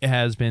thing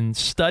has been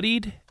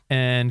studied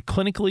and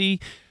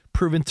clinically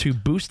proven to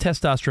boost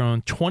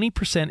testosterone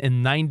 20%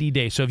 in 90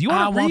 days. So if you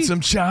want some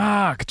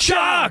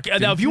Choq.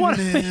 Now, if you want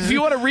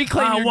to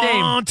reclaim your name,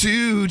 I want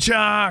to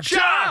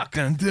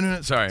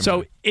Choq. Sorry.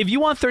 So if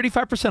you want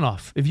 35%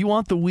 off, if you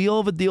want the wheel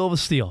of a deal of a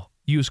steal,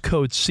 use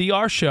code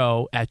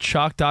CRSHOW at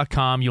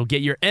Choq.com. You'll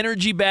get your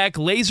energy back,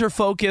 laser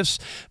focus,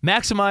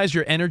 maximize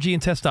your energy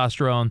and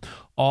testosterone,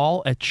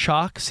 all at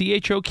Choq,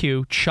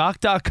 CHOQ,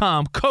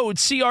 Choq.com. Code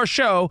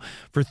CRSHOW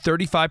for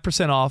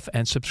 35% off,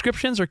 and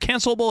subscriptions are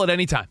cancelable at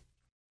any time.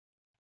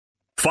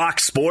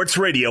 Fox Sports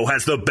Radio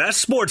has the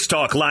best sports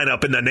talk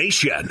lineup in the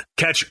nation.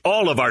 Catch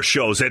all of our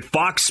shows at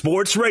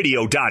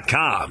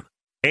foxsportsradio.com.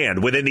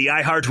 And within the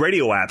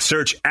iHeartRadio app,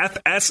 search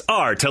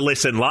FSR to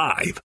listen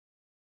live.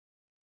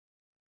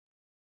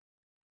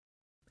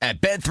 At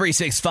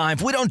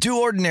Bet365, we don't do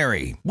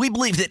ordinary. We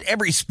believe that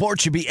every sport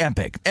should be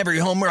epic. Every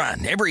home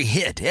run, every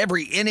hit,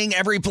 every inning,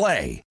 every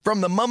play. From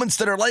the moments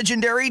that are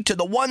legendary to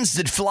the ones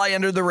that fly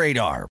under the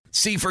radar.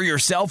 See for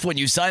yourself when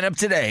you sign up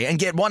today and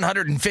get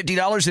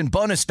 $150 in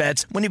bonus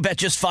bets when you bet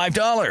just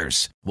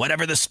 $5.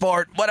 Whatever the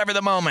sport, whatever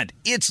the moment,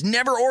 it's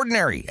never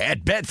ordinary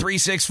at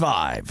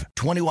Bet365.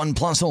 21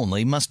 plus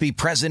only. Must be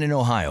present in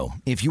Ohio.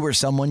 If you or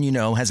someone you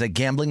know has a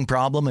gambling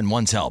problem and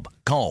wants help,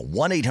 call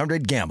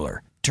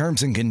 1-800-GAMBLER.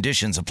 Terms and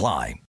conditions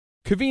apply.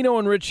 Covino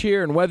and Rich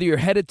here, and whether you're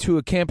headed to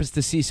a campus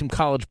to see some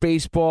college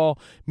baseball,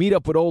 meet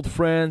up with old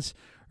friends,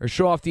 or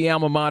show off the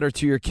alma mater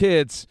to your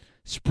kids,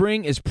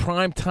 spring is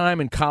prime time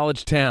in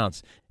college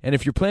towns. And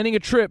if you're planning a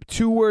trip,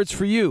 2 words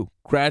for you: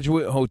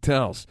 Graduate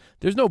Hotels.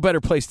 There's no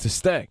better place to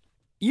stay.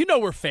 You know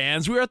we're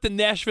fans. We were at the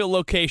Nashville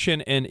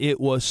location, and it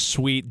was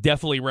sweet.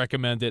 Definitely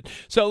recommend it.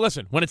 So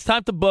listen, when it's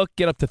time to book,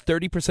 get up to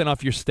 30%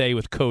 off your stay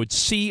with code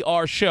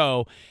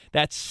CRSHOW.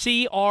 That's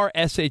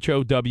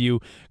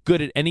CRSHOW.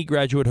 Good at any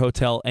Graduate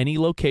Hotel, any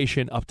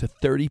location, up to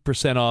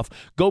 30% off.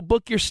 Go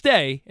book your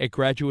stay at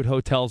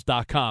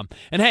graduatehotels.com.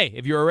 And hey,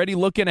 if you're already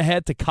looking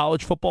ahead to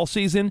college football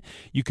season,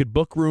 you could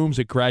book rooms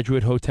at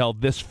Graduate Hotel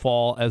this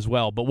fall as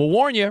well. But we'll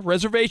warn you,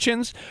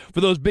 reservations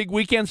for those big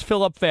weekends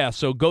fill up fast,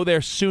 so go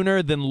there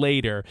sooner than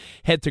later.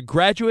 Head to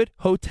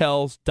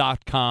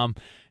graduatehotels.com.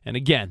 And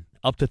again,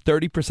 up to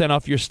 30%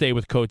 off your stay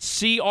with code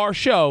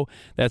CRSHOW.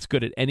 That's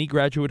good at any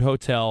Graduate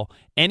Hotel,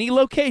 any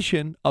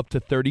location, up to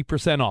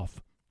 30%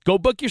 off. Go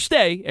book your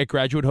stay at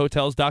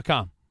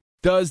graduatehotels.com.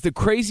 Does the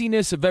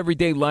craziness of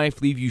everyday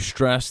life leave you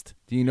stressed?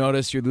 Do you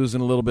notice you're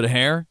losing a little bit of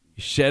hair?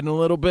 You're shedding a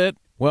little bit?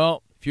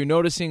 Well, if you're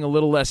noticing a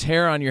little less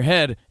hair on your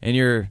head and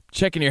you're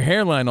checking your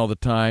hairline all the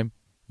time,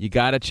 you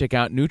got to check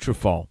out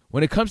Nutrafol.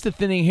 When it comes to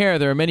thinning hair,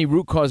 there are many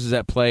root causes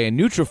at play, and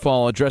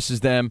Nutrafol addresses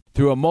them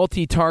through a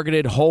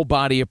multi-targeted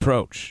whole-body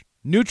approach.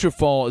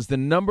 Nutrafol is the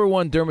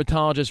 #1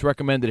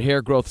 dermatologist-recommended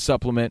hair growth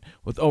supplement,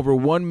 with over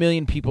 1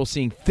 million people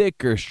seeing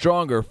thicker,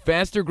 stronger,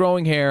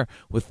 faster-growing hair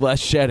with less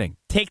shedding.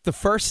 Take the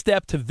first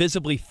step to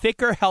visibly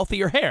thicker,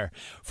 healthier hair.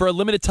 For a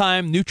limited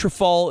time,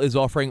 Nutrafol is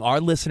offering our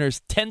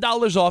listeners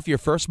 $10 off your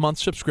first month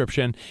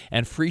subscription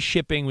and free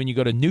shipping when you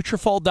go to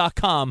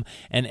Nutrafol.com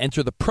and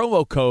enter the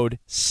promo code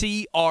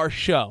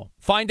CRSHOW.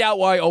 Find out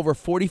why over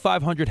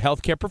 4,500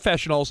 healthcare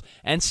professionals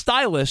and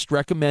stylists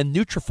recommend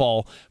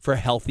Nutrafol for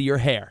healthier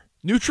hair.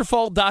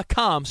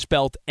 Nutrafol.com,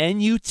 spelled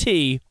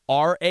Nutrafol.com,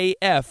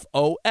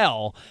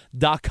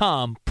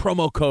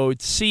 promo code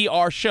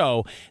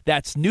CRSHOW.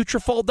 That's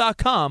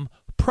Nutrafol.com,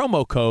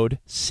 promo code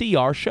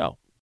CRSHOW.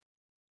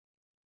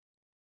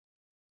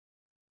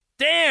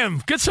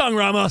 Damn, good song,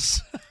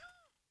 Ramos.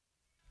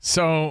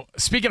 So,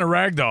 speaking of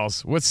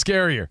ragdolls, what's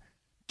scarier?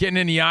 Getting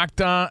in the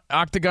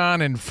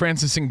octagon and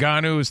Francis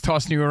Ngannou is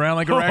tossing you around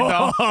like a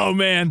ragdoll? Oh,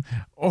 man.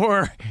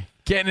 Or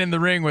getting in the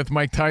ring with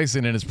Mike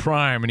Tyson in his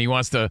prime and he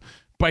wants to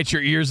bite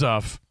your ears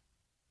off.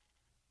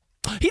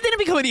 He didn't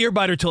become an ear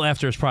biter till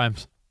after his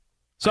primes.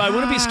 So I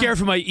wouldn't be scared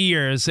for my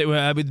ears.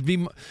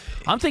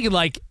 I'm thinking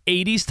like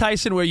 80s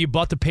Tyson where you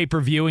bought the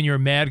pay-per-view and you were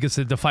mad because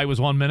the fight was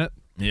 1 minute.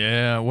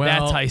 Yeah,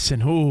 well. That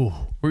Tyson, ooh.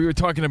 We were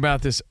talking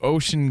about this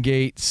Ocean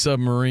Gate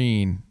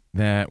submarine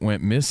that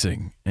went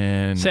missing.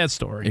 And sad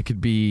story. It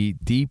could be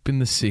deep in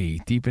the sea,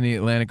 deep in the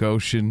Atlantic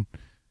Ocean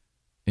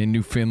in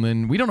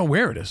Newfoundland. We don't know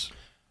where it is.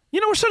 You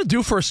know, we're sort of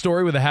due for a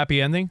story with a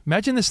happy ending.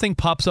 Imagine this thing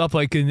pops up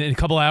like in a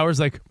couple hours,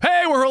 like,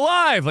 hey, we're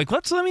alive. Like,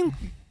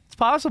 it's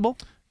possible.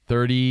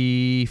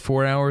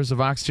 34 hours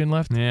of oxygen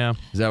left? Yeah.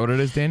 Is that what it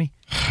is, Danny?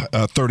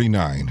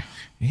 39.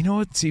 You know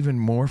what's even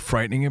more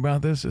frightening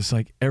about this? It's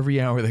like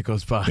every hour that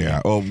goes by.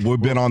 Yeah. Well,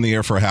 we've been on the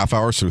air for a half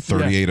hour, so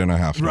 38 and a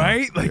half. Now.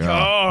 Right? Like,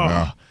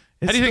 Yeah.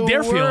 How do you think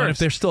they're feeling if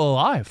they're still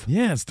alive?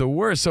 Yeah, it's the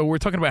worst. So we're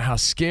talking about how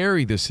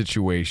scary this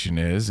situation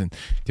is, and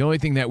the only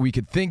thing that we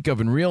could think of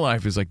in real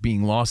life is like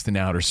being lost in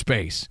outer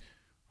space.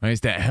 Right?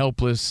 It's that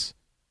helpless,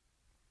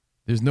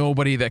 there's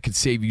nobody that could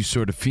save you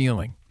sort of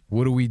feeling.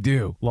 What do we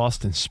do?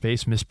 Lost in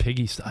space, Miss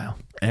Piggy style.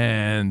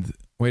 And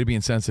way to be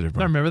insensitive,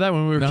 bro. I remember that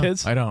when we were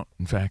kids. I don't,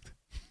 in fact.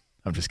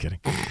 I'm just kidding.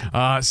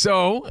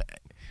 So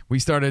we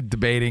started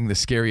debating the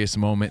scariest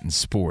moment in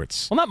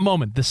sports. Well, not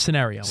moment, the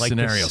scenario. Like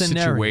scenario,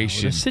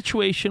 situation. The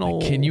situational.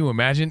 Like, can you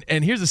imagine?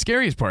 And here's the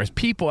scariest part is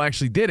people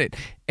actually did it.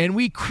 And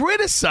we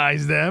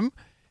criticized them.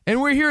 And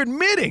we're here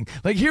admitting.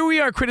 Like, here we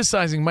are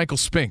criticizing Michael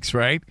Spinks,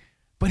 right?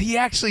 But he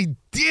actually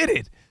did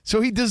it. So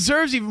he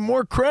deserves even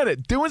more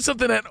credit. Doing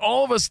something that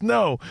all of us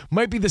know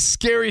might be the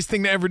scariest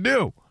thing to ever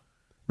do.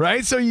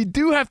 Right? So you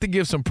do have to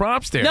give some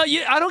props there. No,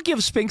 I don't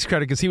give Spinks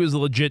credit because he was a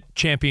legit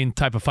champion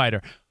type of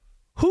fighter.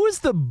 Who is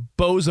the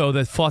bozo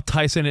that fought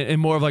Tyson in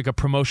more of like a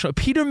promotional?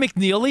 Peter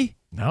McNeely?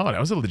 No, that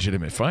was a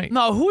legitimate fight.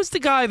 No, who was the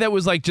guy that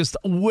was like just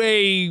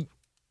way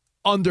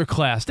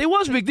underclassed? It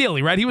was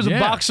McNeely, right? He was a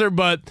boxer,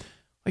 but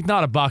like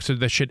not a boxer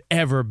that should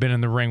ever have been in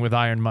the ring with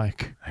Iron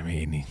Mike. I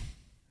mean,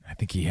 I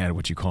think he had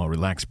what you call a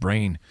relaxed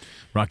brain,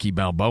 Rocky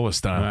Balboa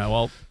style. All right,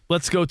 well,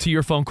 let's go to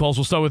your phone calls.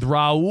 We'll start with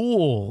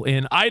Raul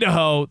in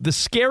Idaho. The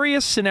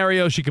scariest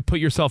scenarios you could put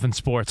yourself in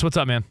sports. What's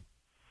up, man?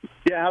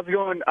 Yeah, how's it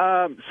going?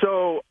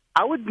 So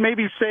I would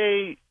maybe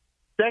say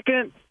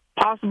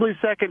possibly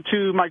second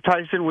to Mike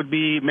Tyson would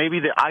be maybe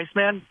the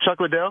Iceman, Chuck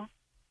Liddell.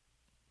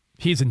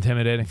 He's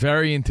intimidating.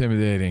 Very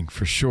intimidating,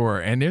 for sure.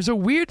 And there's a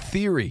weird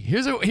theory.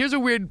 Here's a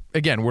weird,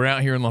 again, we're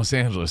out here in Los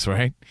Angeles,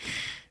 right?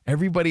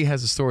 Everybody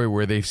has a story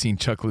where they've seen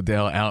Chuck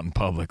Liddell out in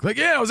public. Like,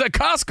 yeah, I was at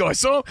Costco. I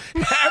saw him.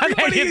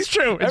 It's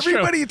true.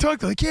 Everybody you talk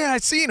to, like, yeah, I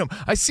seen him.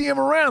 I see him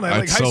around.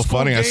 That's so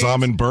funny. Games. I saw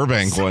him in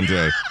Burbank one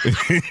day.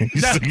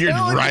 You're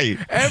right.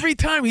 Every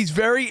time he's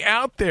very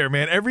out there,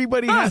 man.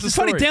 Everybody has a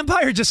story. It's funny. Dan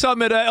Byer just saw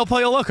him at El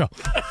Pollo Loco.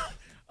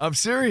 I'm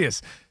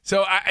serious.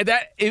 So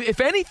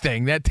if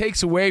anything, that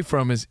takes away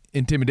from his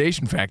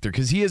intimidation factor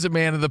because he is a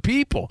man of the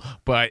people.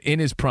 But in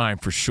his prime,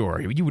 for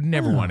sure, you would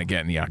never want to get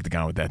in the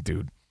octagon with that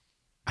dude.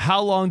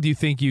 How long do you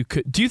think you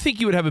could? Do you think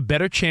you would have a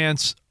better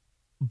chance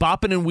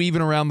bopping and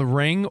weaving around the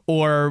ring,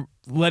 or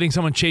letting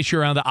someone chase you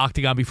around the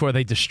octagon before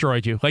they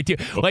destroyed you? Like, do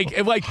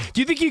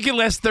you think you can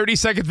last 30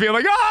 seconds being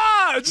like,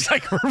 just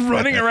like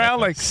running around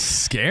like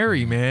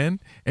scary, man?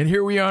 And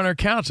here we are on our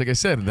couch, like I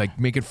said, like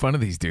making fun of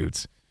these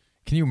dudes.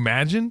 Can you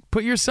imagine?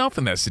 Put yourself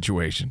in that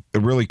situation.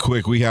 Really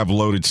quick, we have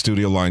loaded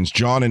studio lines.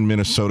 John in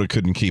Minnesota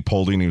couldn't keep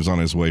holding. He was on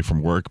his way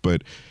from work,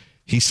 but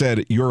he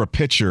said, you're a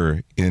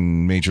pitcher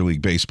in Major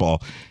League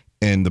Baseball,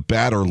 and the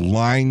batter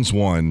lines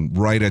one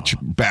right at your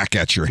back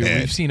at your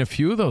head. We've seen a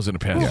few of those in the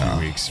past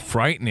few weeks.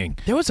 Frightening.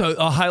 There was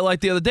a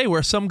highlight the other day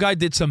where some guy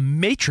did some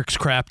Matrix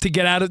crap to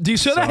get out of. Do you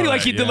see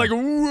that? He did like,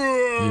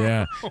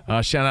 whoa. Yeah.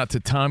 Shout out to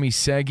Tommy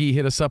Segi.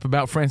 Hit us up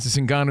about Francis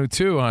Ngannou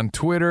too on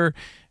Twitter,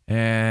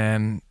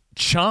 and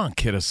Chonk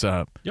hit us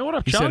up. Yo, what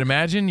up, He Chonk? said,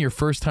 imagine your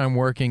first time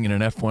working in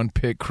an F1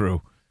 pit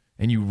crew,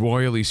 and you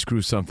royally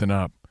screw something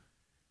up.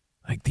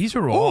 Like, these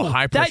are all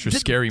high-pressure,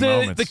 scary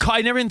moments.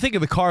 I never even think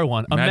of the car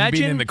one. Imagine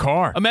being in the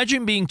car.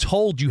 Imagine being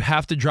told you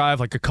have to drive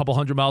like a couple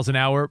 100 miles an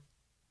hour,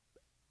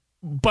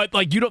 but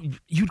like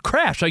you'd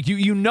crash. Like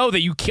you know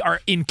that you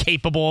are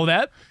incapable of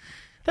that.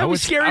 That would be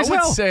scary as hell.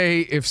 I would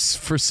say if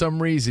for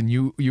some reason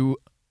you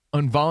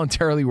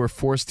involuntarily were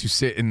forced to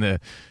sit in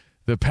the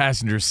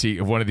passenger seat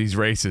of one of these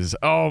races,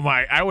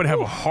 I would have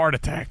a heart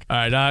attack.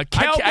 All right,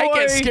 Cowboy. I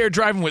get scared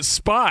driving with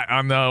Spot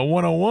on the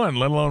 101,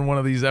 let alone one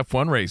of these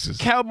F1 races.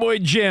 Cowboy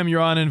Jim,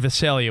 you're on in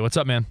Visalia. What's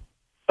up, man?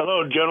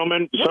 Hello,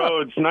 gentlemen. So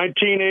it's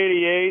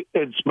 1988.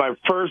 It's my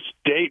first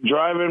date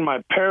driving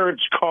my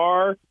parents'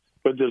 car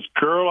with this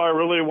girl I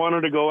really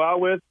wanted to go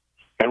out with,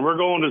 and we're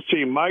going to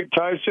see Mike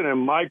Tyson and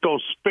Michael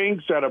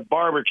Spinks at a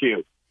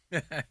barbecue.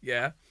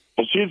 Yeah.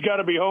 And she's got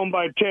to be home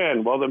by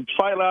 10. Well, the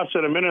fight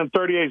lasted 1 minute and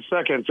 38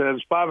 seconds, and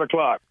it's 5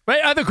 o'clock.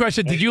 Right, other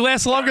question. Did you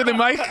last longer than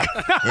Mike?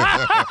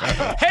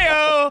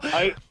 Hey-o!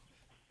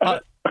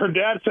 Her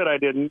dad said I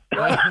didn't. All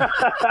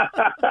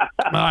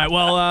right,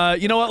 well,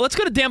 you know what? Let's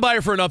go to Dan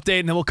Byer for an update,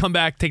 and then we'll come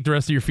back, take the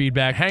rest of your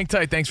feedback. Hang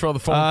tight. Thanks for all the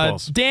phone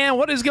calls. Dan,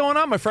 what is going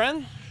on, my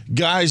friend?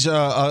 Guys,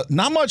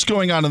 not much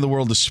going on in the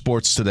world of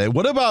sports today.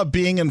 What about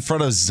being in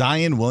front of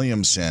Zion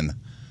Williamson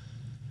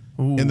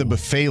in the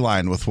buffet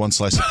line with one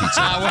slice of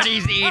pizza? When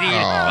he's eating it.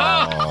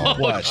 Oh,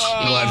 what is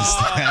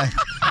that?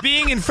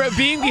 Being in front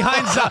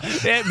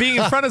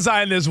of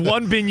Zion, there's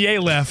one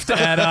beignet left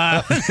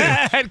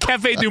at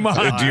Cafe Du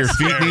Monde. Do your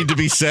feet need to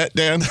be set,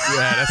 Dan?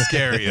 Yeah, that's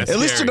scary. At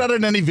least you're not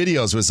in any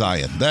videos with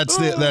Zion. That's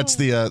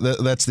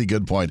the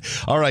good point.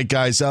 All right,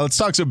 guys, let's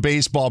talk some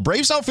baseball.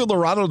 Braves outfielder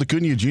Ronald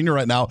Acuna Jr.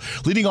 right now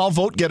leading all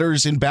vote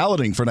getters in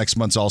balloting for next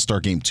month's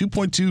All-Star Game.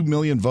 2.2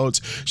 million votes.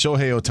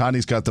 Shohei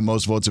Ohtani's got the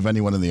most votes of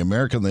anyone in the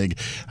American League.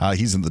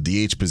 He's in the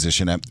DH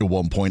position at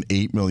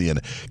 1.8 million.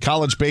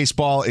 College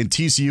baseball, and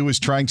TCU is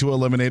trying to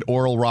eliminate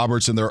Oral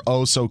Roberts, and they're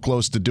so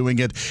close to doing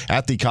it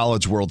at the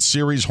College World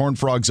Series. Horned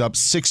Frogs up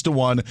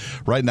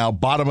 6-1 right now,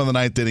 bottom of the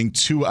ninth inning,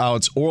 2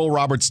 outs. Oral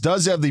Roberts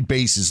does have the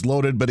bases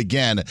loaded, but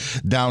again,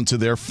 down to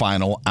their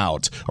final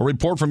out. A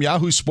report from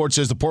Yahoo Sports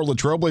says the Portland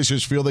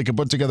Trailblazers feel they can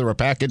put together a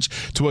package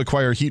to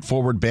acquire Heat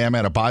forward Bam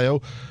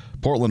Adebayo.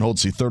 Portland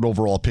holds the third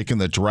overall pick in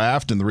the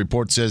draft, and the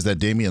report says that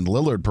Damian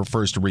Lillard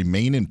prefers to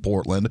remain in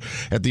Portland.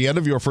 At the end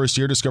of your first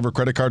year, Discover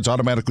credit cards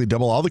automatically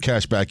double all the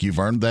cash back you've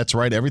earned. That's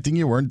right, everything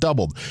you earned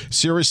doubled.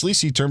 Seriously,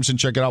 see terms and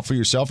check it out for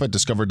yourself at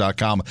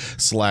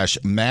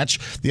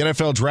discover.com/match. The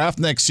NFL draft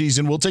next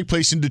season will take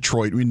place in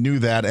Detroit. We knew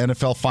that.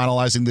 NFL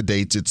finalizing the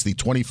dates. It's the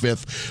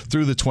 25th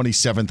through the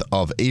 27th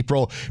of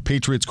April.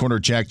 Patriots corner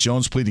Jack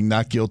Jones pleading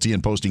not guilty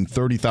and posting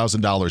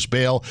 $30,000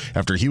 bail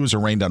after he was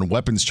arraigned on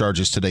weapons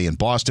charges today in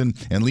Boston.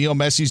 And Leo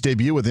Messi's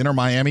debut with Inter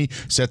Miami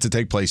set to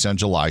take place on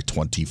July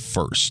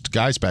 21st.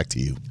 Guys, back to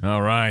you.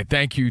 All right.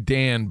 Thank you,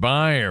 Dan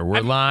Byer.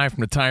 We're live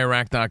from the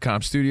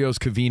TireRack.com studios,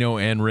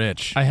 Covino and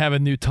Rich. I have a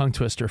new tongue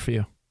twister for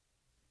you.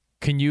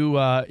 Can you,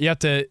 you have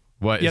to...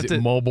 What, is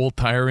it mobile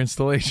tire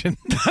installation?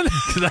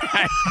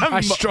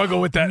 I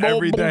struggle with that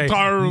every day.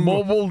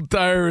 Mobile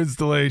tire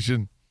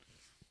installation.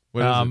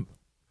 What is it?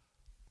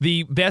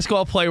 The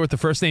basketball player with the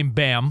first name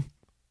Bam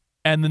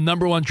and the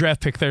number 1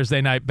 draft pick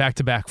Thursday night,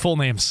 back-to-back. Full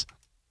names.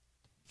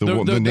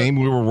 The name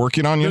we were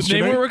working on yesterday?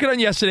 The name we were working on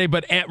yesterday,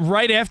 but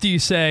right after you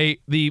say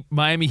the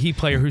Miami Heat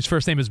player whose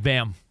first name is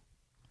Bam.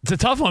 It's a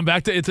tough one.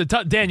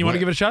 Dan, you want to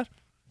give it a shot?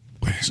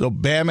 So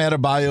Bam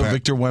Adebayo,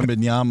 Victor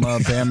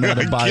Wembanyama, Bam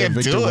Adebayo,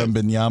 Victor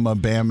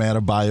Wembanyama, Bam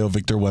Adebayo,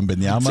 Victor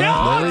Wembanyama.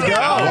 There we go.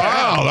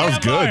 Wow, that was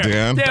good,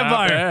 Dan. Dan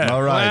Byer.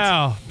 All right.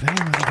 Wow. Bam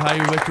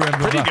Adebayo, Victor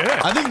Wembanyama. Pretty good.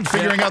 I think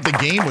figuring out the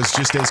game was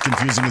just as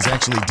confusing as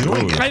actually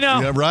doing it. I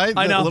know. Yeah, right?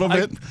 I know. A little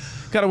bit.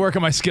 Got to work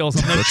on my skills.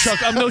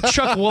 I'm no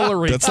Chuck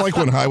Woolery. That's like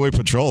when Highway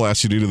Patrol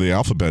asks you to do the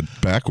alphabet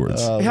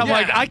backwards. I'm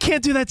like, I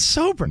can't do that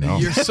sober. No.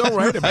 You're so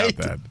right about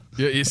that.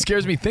 It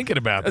scares me thinking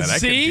about that. I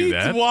can do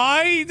that.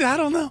 Why? I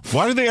don't know.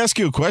 Why do they ask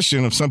you a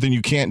question of something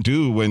you can't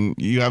do when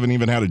you haven't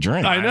even had a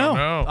drink? I know.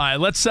 All right,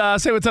 let's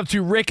say what's up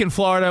to Rick in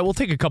Florida. We'll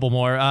take a couple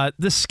more.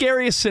 The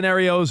scariest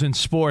scenarios in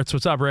sports.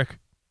 What's up, Rick?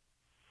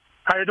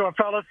 How you doing,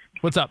 fellas?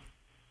 What's up?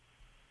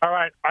 All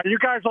right. Are you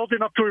guys old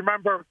enough to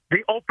remember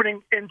the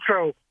opening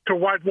intro to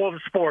White Wolf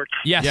Sports?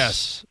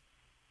 Yes.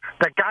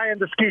 The guy in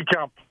the ski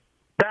jump.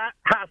 That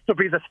has to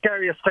be the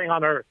scariest thing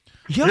on earth.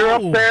 Yo, you're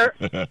up there.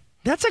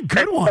 That's a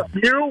good one.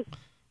 Your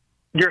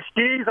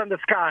skis in the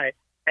sky,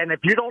 and if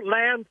you don't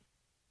land,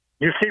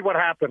 you see what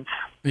happens.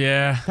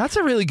 Yeah. That's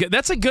a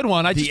good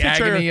one. The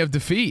agony of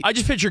defeat. I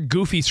just picture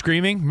Goofy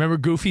screaming. Remember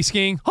Goofy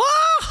skiing?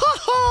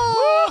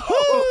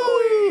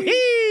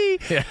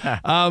 Yeah.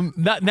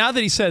 Now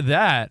that he said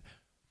that,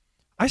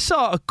 I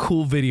saw a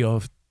cool video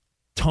of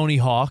Tony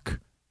Hawk,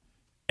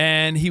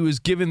 and he was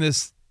giving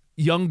this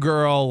young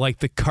girl like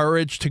the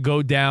courage to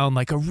go down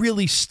like a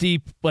really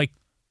steep, like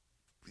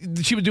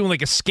she was doing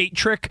like a skate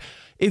trick.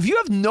 If you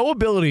have no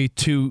ability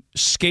to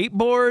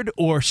skateboard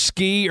or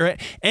ski or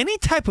any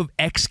type of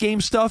X game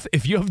stuff,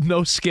 if you have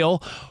no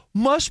skill,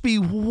 must be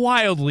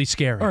wildly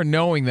scary. Or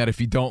knowing that if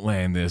you don't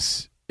land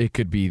this, it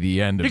could be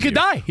the end of you. You could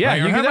die. Yeah,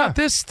 right? you could die. About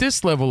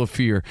this level of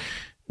fear,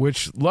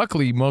 which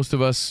luckily most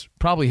of us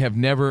probably have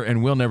never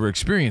and will never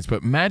experience.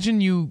 But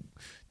imagine you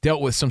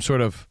dealt with some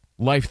sort of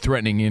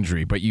life-threatening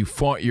injury, but you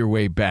fought your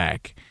way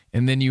back,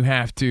 and then you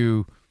have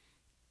to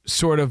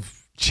sort of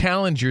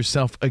challenge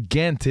yourself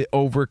again to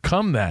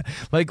overcome that.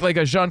 Like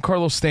a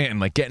Giancarlo Stanton,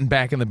 like getting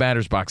back in the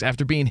batter's box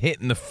after being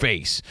hit in the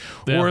face.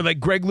 Yeah. Or like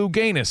Greg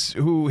Louganis,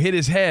 who hit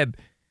his head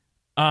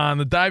on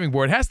the diving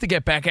board, has to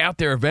get back out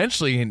there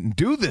eventually and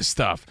do this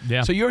stuff.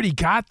 Yeah. So you already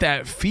got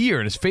that fear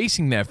and is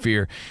facing that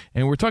fear.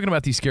 And we're talking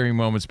about these scary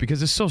moments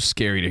because it's so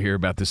scary to hear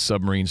about this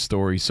submarine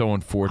story. So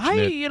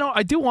unfortunate.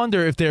 I do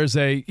wonder if there's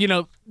a,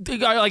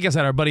 like I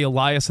said, our buddy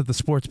Elias at the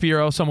Sports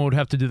Bureau, someone would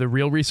have to do the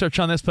real research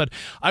on this, but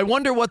I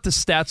wonder what the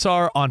stats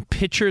are on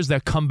pitchers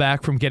that come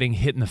back from getting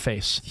hit in the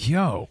face.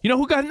 Yo. You know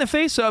who got hit in the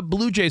face?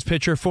 Blue Jays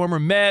pitcher, former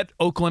Met,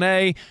 Oakland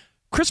A.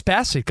 Chris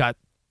Bassett got...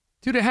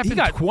 Dude, it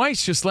happened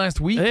twice just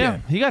last weekend. Yeah,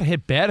 he got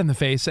hit bad in the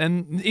face,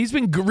 and he's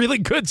been really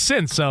good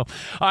since. So,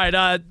 all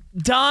right,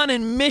 Don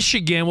in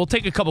Michigan. We'll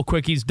take a couple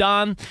quickies.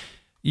 Don,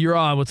 you're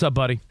on. What's up,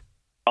 buddy?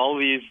 All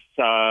these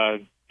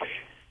aren't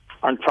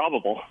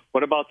probable.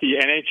 What about the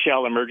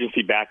NHL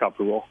emergency backup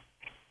rule,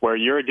 where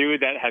you're a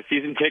dude that has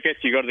season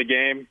tickets, you go to the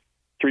game,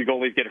 3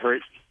 goalies get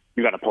hurt,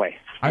 you got to play.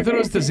 I thought it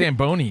was the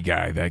Zamboni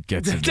guy that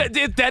gets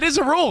it. That is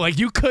a rule. Like,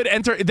 you could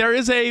enter.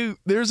 There's a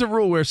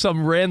rule where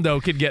some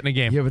rando could get in a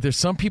game. Yeah, but there's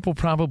some people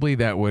probably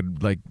that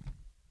would like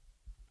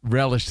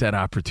relish that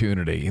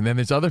opportunity, and then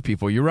there's other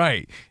people. You're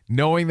right.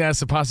 Knowing that's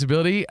a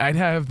possibility, I'd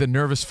have the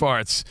nervous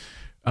farts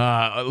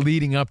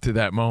leading up to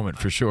that moment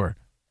for sure.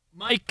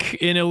 Mike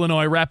in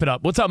Illinois, wrap it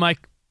up. What's up,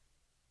 Mike?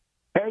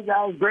 Hey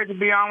guys, great to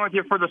be on with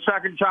you for the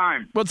second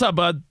time. What's up,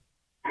 bud?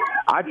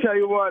 I tell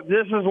you what,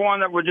 this is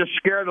one that would just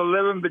scare the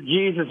living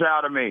bejesus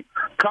out of me.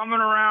 Coming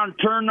around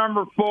turn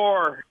number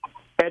 4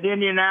 at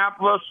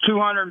Indianapolis,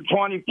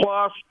 220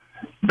 plus,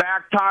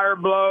 back tire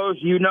blows.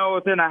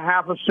 Within a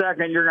half a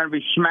second, you're going to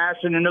be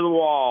smashing into the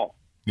wall.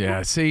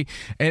 Yeah, see,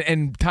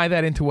 and tie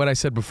that into what I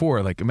said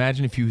before. Like,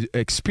 imagine if you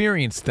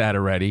experienced that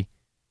already,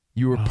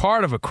 you were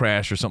part of a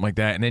crash or something like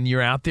that, and then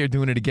you're out there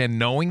doing it again,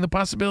 knowing the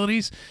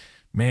possibilities.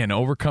 Man,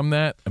 overcome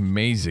that,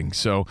 amazing.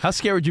 So, how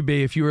scared would you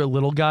be if you were a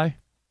little guy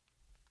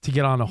to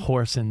get on a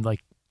horse and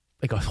like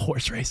like a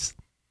horse race.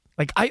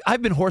 Like,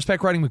 I've been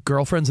horseback riding with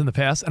girlfriends in the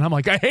past, and I'm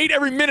like, I hate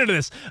every minute of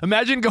this.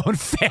 Imagine going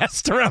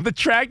fast around the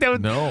track.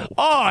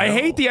 I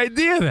hate the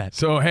idea of that.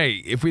 So, hey,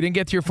 if we didn't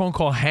get to your phone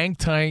call, hang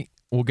tight.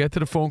 We'll get to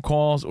the phone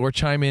calls or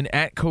chime in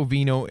at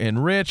Covino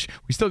and Rich.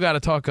 We still got to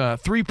talk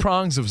 3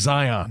 prongs of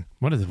Zion.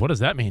 What does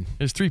that mean?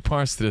 There's 3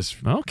 parts to this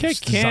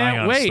can't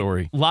Zion wait.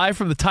 story. Live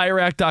from the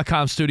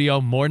TireRack.com studio.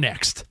 More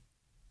next.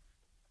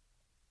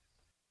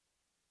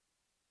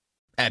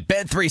 At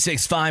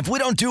Bet365, we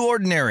don't do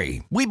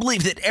ordinary. We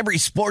believe that every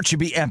sport should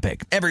be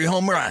epic. Every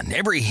home run,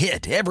 every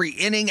hit, every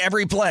inning,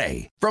 every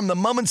play. From the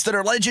moments that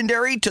are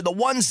legendary to the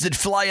ones that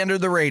fly under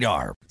the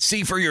radar.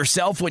 See for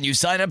yourself when you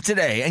sign up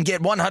today and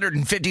get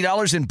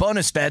 $150 in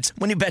bonus bets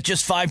when you bet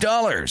just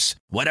 $5.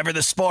 Whatever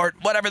the sport,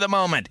 whatever the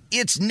moment,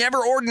 it's never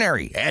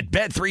ordinary at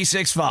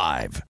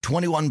Bet365.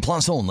 21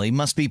 plus only.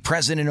 Must be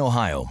present in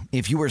Ohio.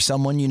 If you or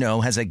someone you know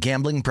has a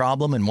gambling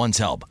problem and wants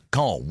help,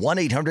 call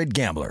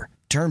 1-800-GAMBLER.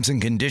 Terms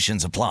and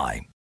conditions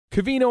apply.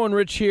 Covino and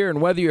Rich here, and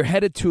whether you're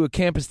headed to a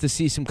campus to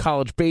see some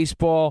college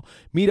baseball,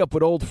 meet up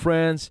with old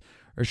friends,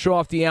 or show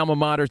off the alma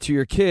mater to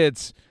your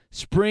kids,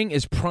 spring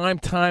is prime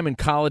time in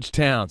college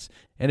towns.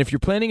 And if you're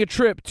planning a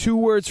trip, 2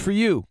 words for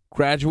you: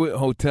 Graduate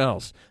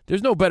Hotels.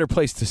 There's no better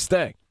place to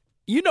stay.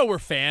 You know we're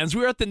fans.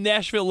 We were at the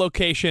Nashville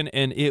location,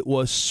 and it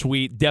was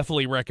sweet.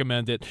 Definitely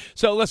recommend it.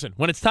 So listen,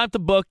 when it's time to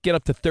book, get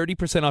up to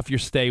 30% off your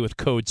stay with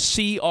code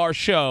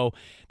CRSHOW.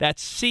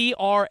 That's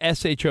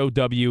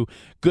CRSHOW.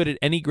 Good at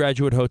any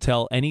Graduate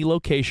Hotel, any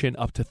location,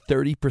 up to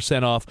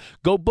 30% off.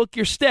 Go book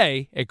your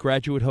stay at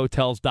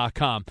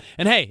graduatehotels.com.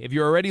 And hey, if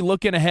you're already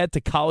looking ahead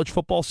to college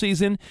football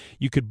season,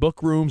 you could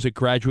book rooms at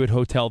Graduate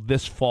Hotel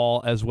this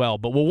fall as well.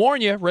 But we'll warn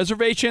you,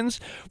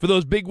 reservations for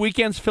those big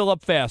weekends fill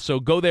up fast,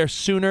 so go there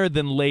sooner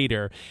than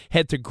later.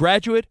 Head to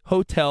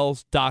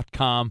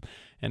graduatehotels.com.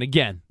 And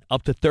again,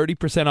 up to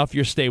 30% off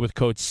your stay with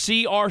code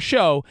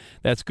CRSHOW.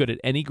 That's good at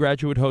any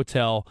Graduate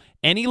Hotel,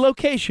 any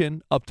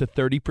location, up to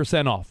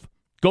 30% off.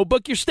 Go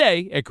book your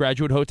stay at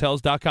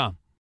graduatehotels.com.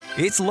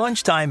 It's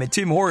lunchtime at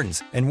Tim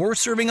Hortons, and we're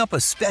serving up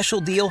a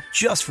special deal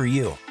just for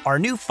you. Our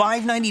new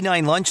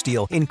 $5.99 lunch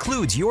deal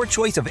includes your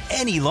choice of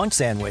any lunch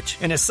sandwich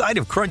and a side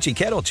of crunchy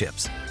kettle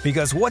chips.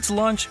 Because what's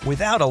lunch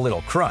without a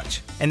little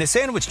crunch? And the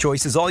sandwich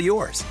choice is all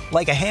yours,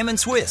 like a ham and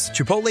Swiss,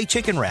 Chipotle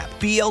chicken wrap,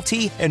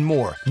 BLT, and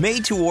more,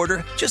 made to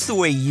order just the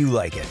way you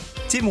like it.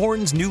 Tim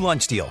Hortons' new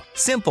lunch deal.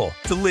 Simple,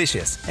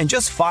 delicious, and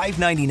just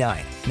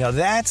 $5.99. Now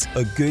that's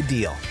a good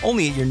deal.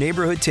 Only at your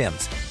neighborhood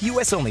Tim's.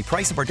 U.S. only.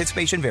 Price and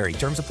participation vary.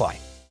 Terms apply.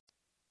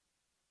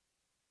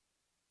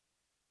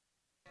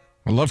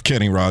 I love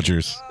Kenny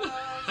Rogers.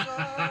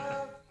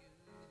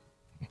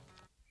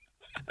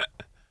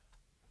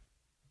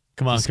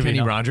 Come on,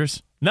 Kenny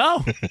Rogers?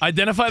 No.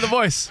 Identify the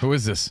voice. Who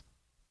is this?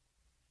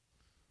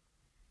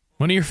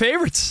 One of your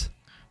favorites.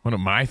 One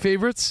of my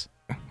favorites?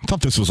 I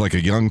thought this was like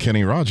a young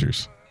Kenny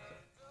Rogers.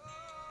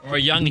 Or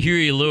a young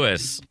Huey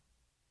Lewis.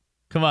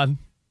 Come on.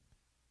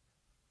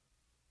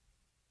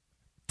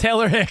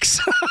 Taylor Hicks.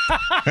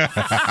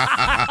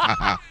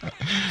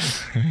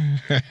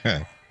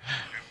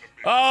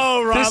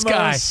 Oh, Ramos. This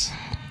guy.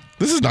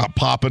 This is not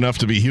pop enough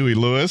to be Huey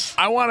Lewis.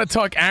 I want to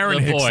talk Aaron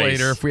Hicks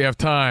later if we have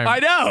time. I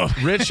know.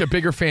 Rich, a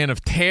bigger fan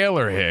of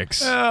Taylor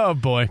Hicks. Oh,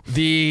 boy.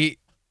 The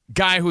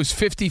guy who's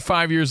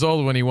 55 years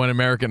old when he won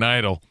American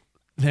Idol.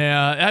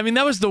 Yeah, I mean,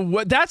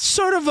 that's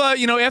sort of,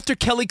 after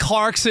Kelly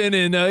Clarkson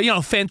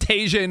and,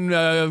 Fantasia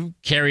and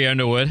Carrie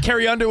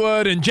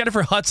Underwood and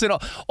Jennifer Hudson,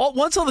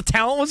 once all the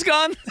talent was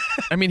gone.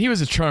 I mean, he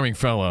was a charming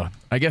fellow.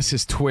 I guess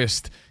his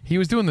twist, he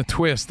was doing the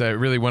twist that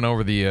really went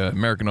over the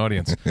American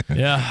audience.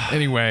 Yeah.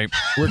 Anyway,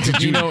 we're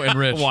Covino and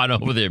Rich. Won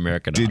over the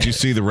American audience. Did you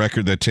see the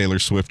record that Taylor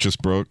Swift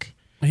just broke?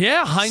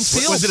 Yeah, Heinz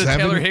Field. Was it a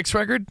Taylor Hicks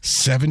record?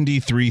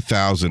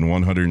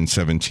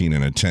 73,117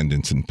 in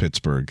attendance in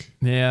Pittsburgh.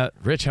 Yeah.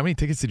 Rich, how many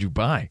tickets did you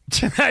buy?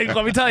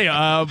 Let me tell you,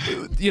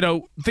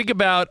 think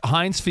about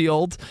Heinz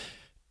Field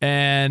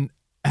and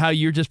how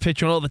you're just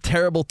picturing all the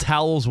terrible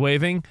towels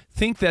waving.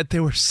 Think that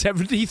there were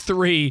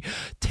 73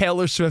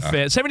 Taylor Swift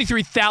fans,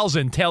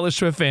 73,000 Taylor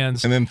Swift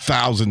fans. And then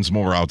thousands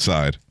more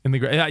outside.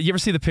 You ever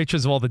see the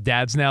pictures of all the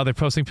dads now? They're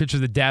posting pictures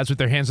of the dads with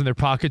their hands in their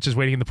pockets just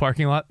waiting in the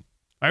parking lot.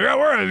 I got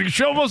word. The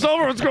show almost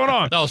over. What's going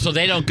on? Oh, so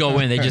they don't go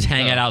in. They just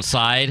hang out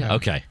outside?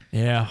 Okay.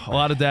 Yeah, a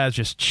lot of dads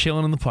just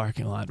chilling in the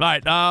parking lot. All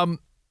right,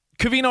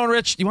 Covino and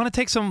Rich, you want to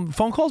take some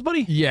phone calls,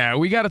 buddy? Yeah,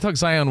 we got to talk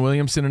Zion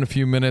Williamson in a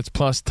few minutes,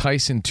 plus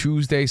Tyson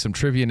Tuesday, some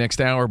trivia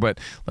next hour. But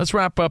let's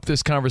wrap up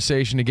this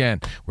conversation again.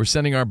 We're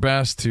sending our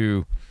best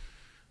to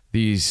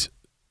these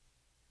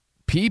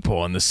people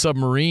on the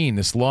submarine,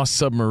 this lost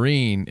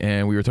submarine,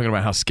 and we were talking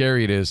about how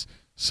scary it is.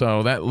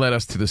 So that led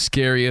us to the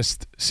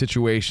scariest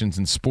situations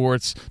in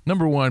sports.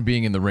 Number 1,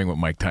 being in the ring with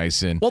Mike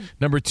Tyson. Well,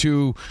 number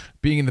 2,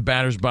 being in the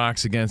batter's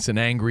box against an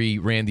angry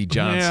Randy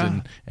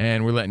Johnson. Yeah.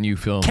 And we're letting you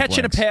fill in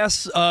catching a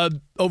pass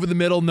over the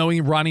middle,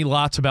 knowing Ronnie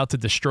Lott's about to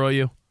destroy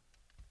you.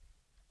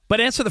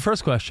 But answer the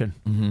first question.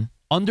 Mm-hmm.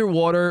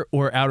 Underwater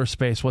or outer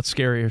space, what's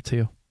scarier to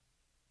you?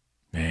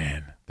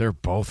 Man, They're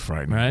both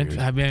frightening, right? dude.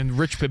 I mean,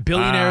 rich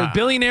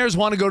billionaires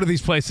want to go to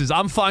these places.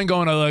 I'm fine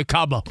going to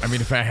Cabo. I mean,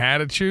 if I had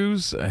to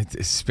choose,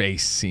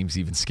 space seems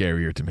even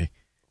scarier to me.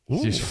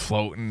 Just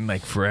floating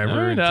like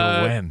forever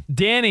until when?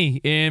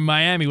 Danny in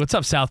Miami. What's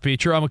up, South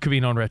Beach? You're on with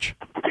Covino and Rich.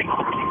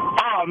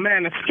 Oh,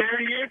 man, the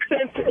scariest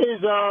sense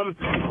is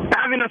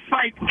having to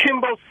fight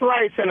Kimbo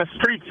Slice in a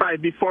street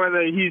fight before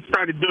he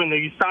started doing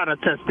the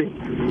USADA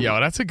testing. Yo,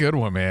 that's a good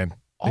one, man.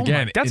 Oh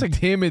Again, that's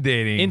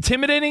intimidating.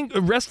 Intimidating.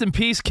 Rest in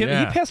peace, Kim.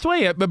 Yeah. He passed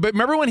away. But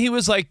remember when he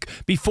was like,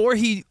 before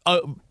he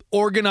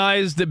before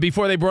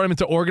they brought him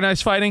into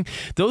organized fighting,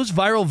 those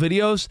viral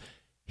videos,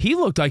 he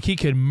looked like he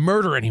could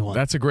murder anyone.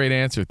 That's a great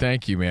answer.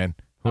 Thank you, man.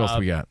 Who else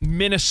we got?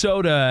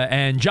 Minnesota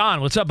and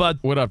John. What's up, bud?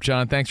 What up,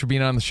 John? Thanks for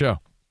being on the show.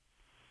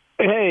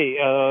 Hey,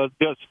 I'll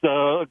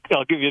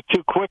give you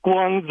two quick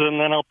ones, and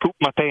then I'll poop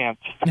my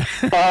pants.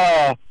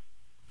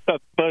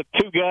 The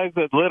two guys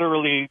that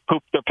literally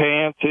pooped their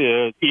pants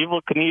is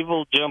Evel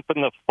Knievel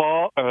jumping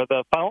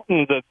the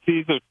fountains at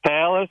Caesar's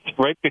Palace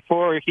right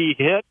before he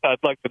hit. I'd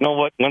like to know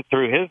what went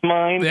through his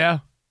mind. Yeah.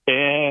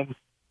 And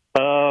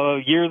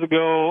years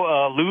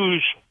ago,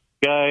 luge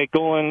guy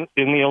going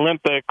in the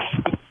Olympics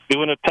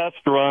doing a test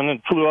run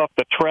and flew off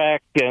the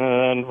track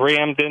and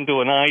rammed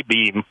into an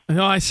I-beam.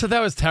 No, I said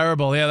that was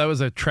terrible. Yeah, that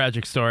was a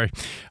tragic story.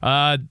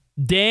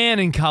 Dan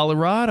in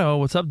Colorado.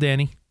 What's up,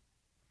 Danny?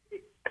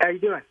 How you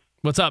doing?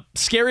 What's up?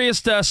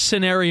 Scariest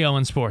scenario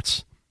in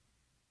sports?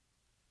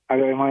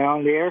 Am I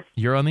on the air?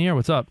 You're on the air.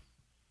 What's up?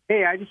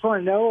 Hey, I just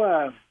want to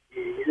know,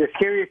 the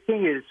scariest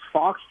thing is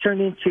Fox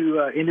turned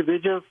into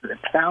individuals that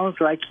sounds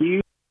like you.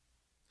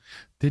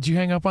 Did you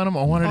hang up on him?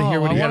 I wanted to hear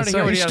what he had to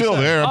say. He's still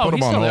there. I put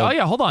him on hold. Oh,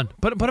 yeah, hold on.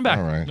 Put him back.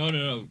 All right.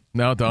 No.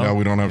 No, don't. No,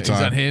 we don't have time.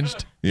 He's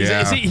unhinged?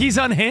 Yeah. He's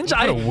unhinged?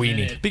 What a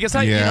weenie. Because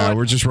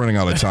we're just running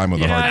out of time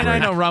with the heartbreak. I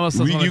know. Ramos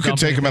doesn't want to You could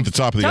take him at the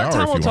top of the hour if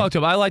you want. Talk to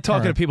him. I like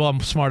talking to people I'm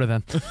smarter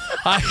than.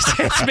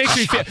 It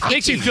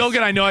makes me feel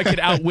good. I know I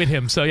could outwit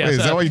him. So yeah. Wait,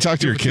 is that why you talk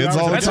to your kids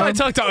all the time?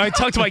 That's why I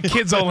talk to my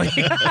kids only.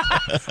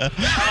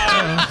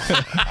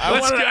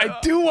 I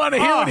do want to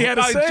hear what he had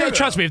to say.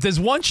 Trust me, if there's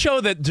one show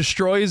that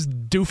destroys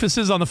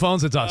doofuses on the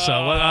phones, it's us.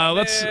 So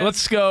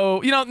let's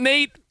go.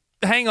 Nate,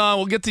 hang on.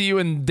 We'll get to you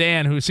and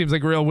Dan, who seems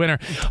like a real winner.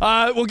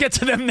 We'll get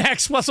to them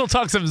next. Plus, we'll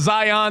talk some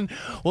Zion.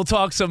 We'll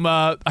talk some.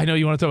 I know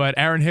you want to talk about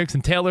Aaron Hicks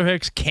and Taylor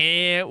Hicks.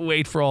 Can't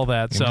wait for all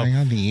that. So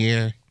on the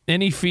air.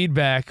 Any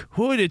feedback?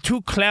 Who are the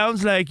two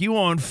clowns like you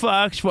on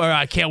Fox? For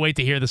I can't wait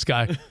to hear this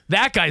guy.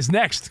 That guy's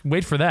next.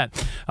 Wait for that.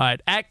 All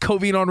right, at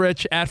Covino and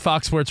Rich at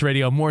Fox Sports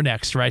Radio. More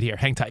next right here.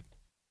 Hang tight.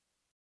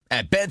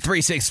 At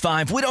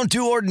Bet365, we don't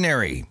do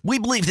ordinary. We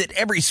believe that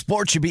every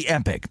sport should be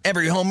epic.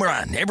 Every home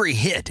run, every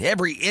hit,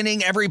 every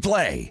inning, every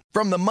play.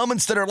 From the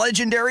moments that are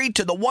legendary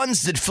to the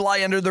ones that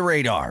fly under the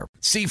radar.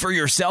 See for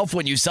yourself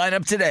when you sign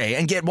up today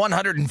and get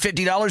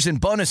 $150 in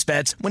bonus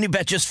bets when you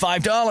bet just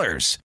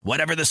 $5.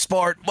 Whatever the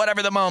sport,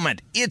 whatever the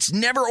moment, it's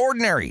never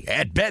ordinary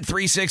at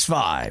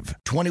Bet365.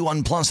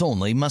 21 plus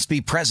only. Must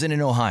be present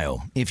in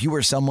Ohio. If you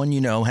or someone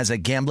you know has a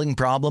gambling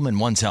problem and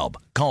wants help,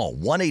 call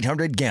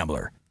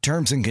 1-800-GAMBLER.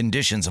 Terms and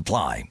conditions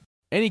apply.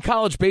 Any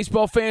college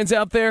baseball fans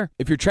out there?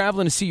 If you're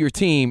traveling to see your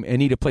team and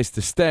need a place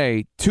to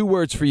stay, 2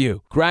 words for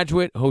you: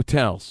 Graduate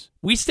Hotels.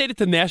 We stayed at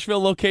the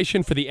Nashville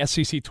location for the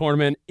SEC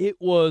tournament. It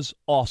was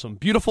awesome.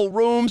 Beautiful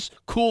rooms,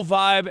 cool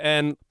vibe,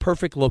 and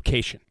perfect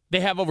location. They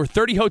have over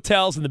 30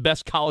 hotels in the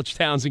best college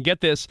towns, and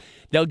get this,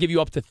 they'll give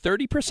you up to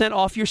 30%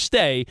 off your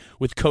stay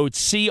with code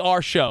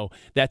CRSHOW.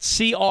 That's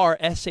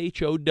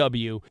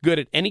CRSHOW. Good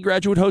at any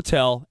Graduate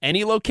Hotel,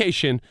 any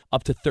location,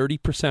 up to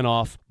 30%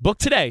 off. Book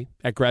today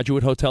at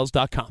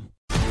graduatehotels.com.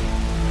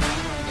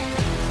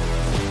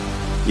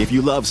 If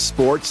you love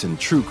sports and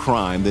true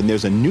crime, then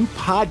there's a new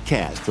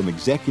podcast from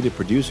executive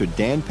producer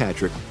Dan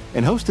Patrick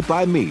and hosted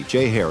by me,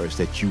 Jay Harris,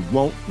 that you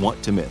won't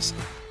want to miss.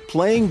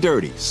 Playing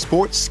Dirty: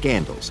 Sports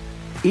Scandals.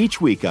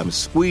 Each week, I'm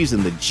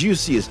squeezing the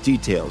juiciest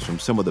details from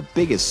some of the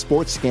biggest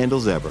sports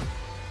scandals ever.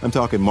 I'm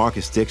talking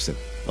Marcus Dixon,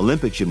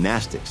 Olympic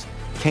gymnastics,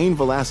 Cain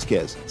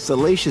Velasquez,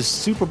 salacious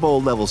Super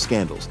Bowl-level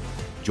scandals.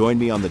 Join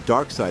me on the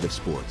dark side of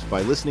sports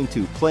by listening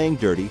to Playing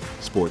Dirty: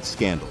 Sports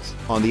Scandals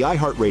on the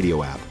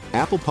iHeartRadio app,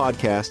 Apple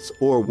Podcasts,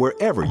 or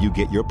wherever you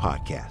get your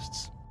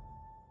podcasts.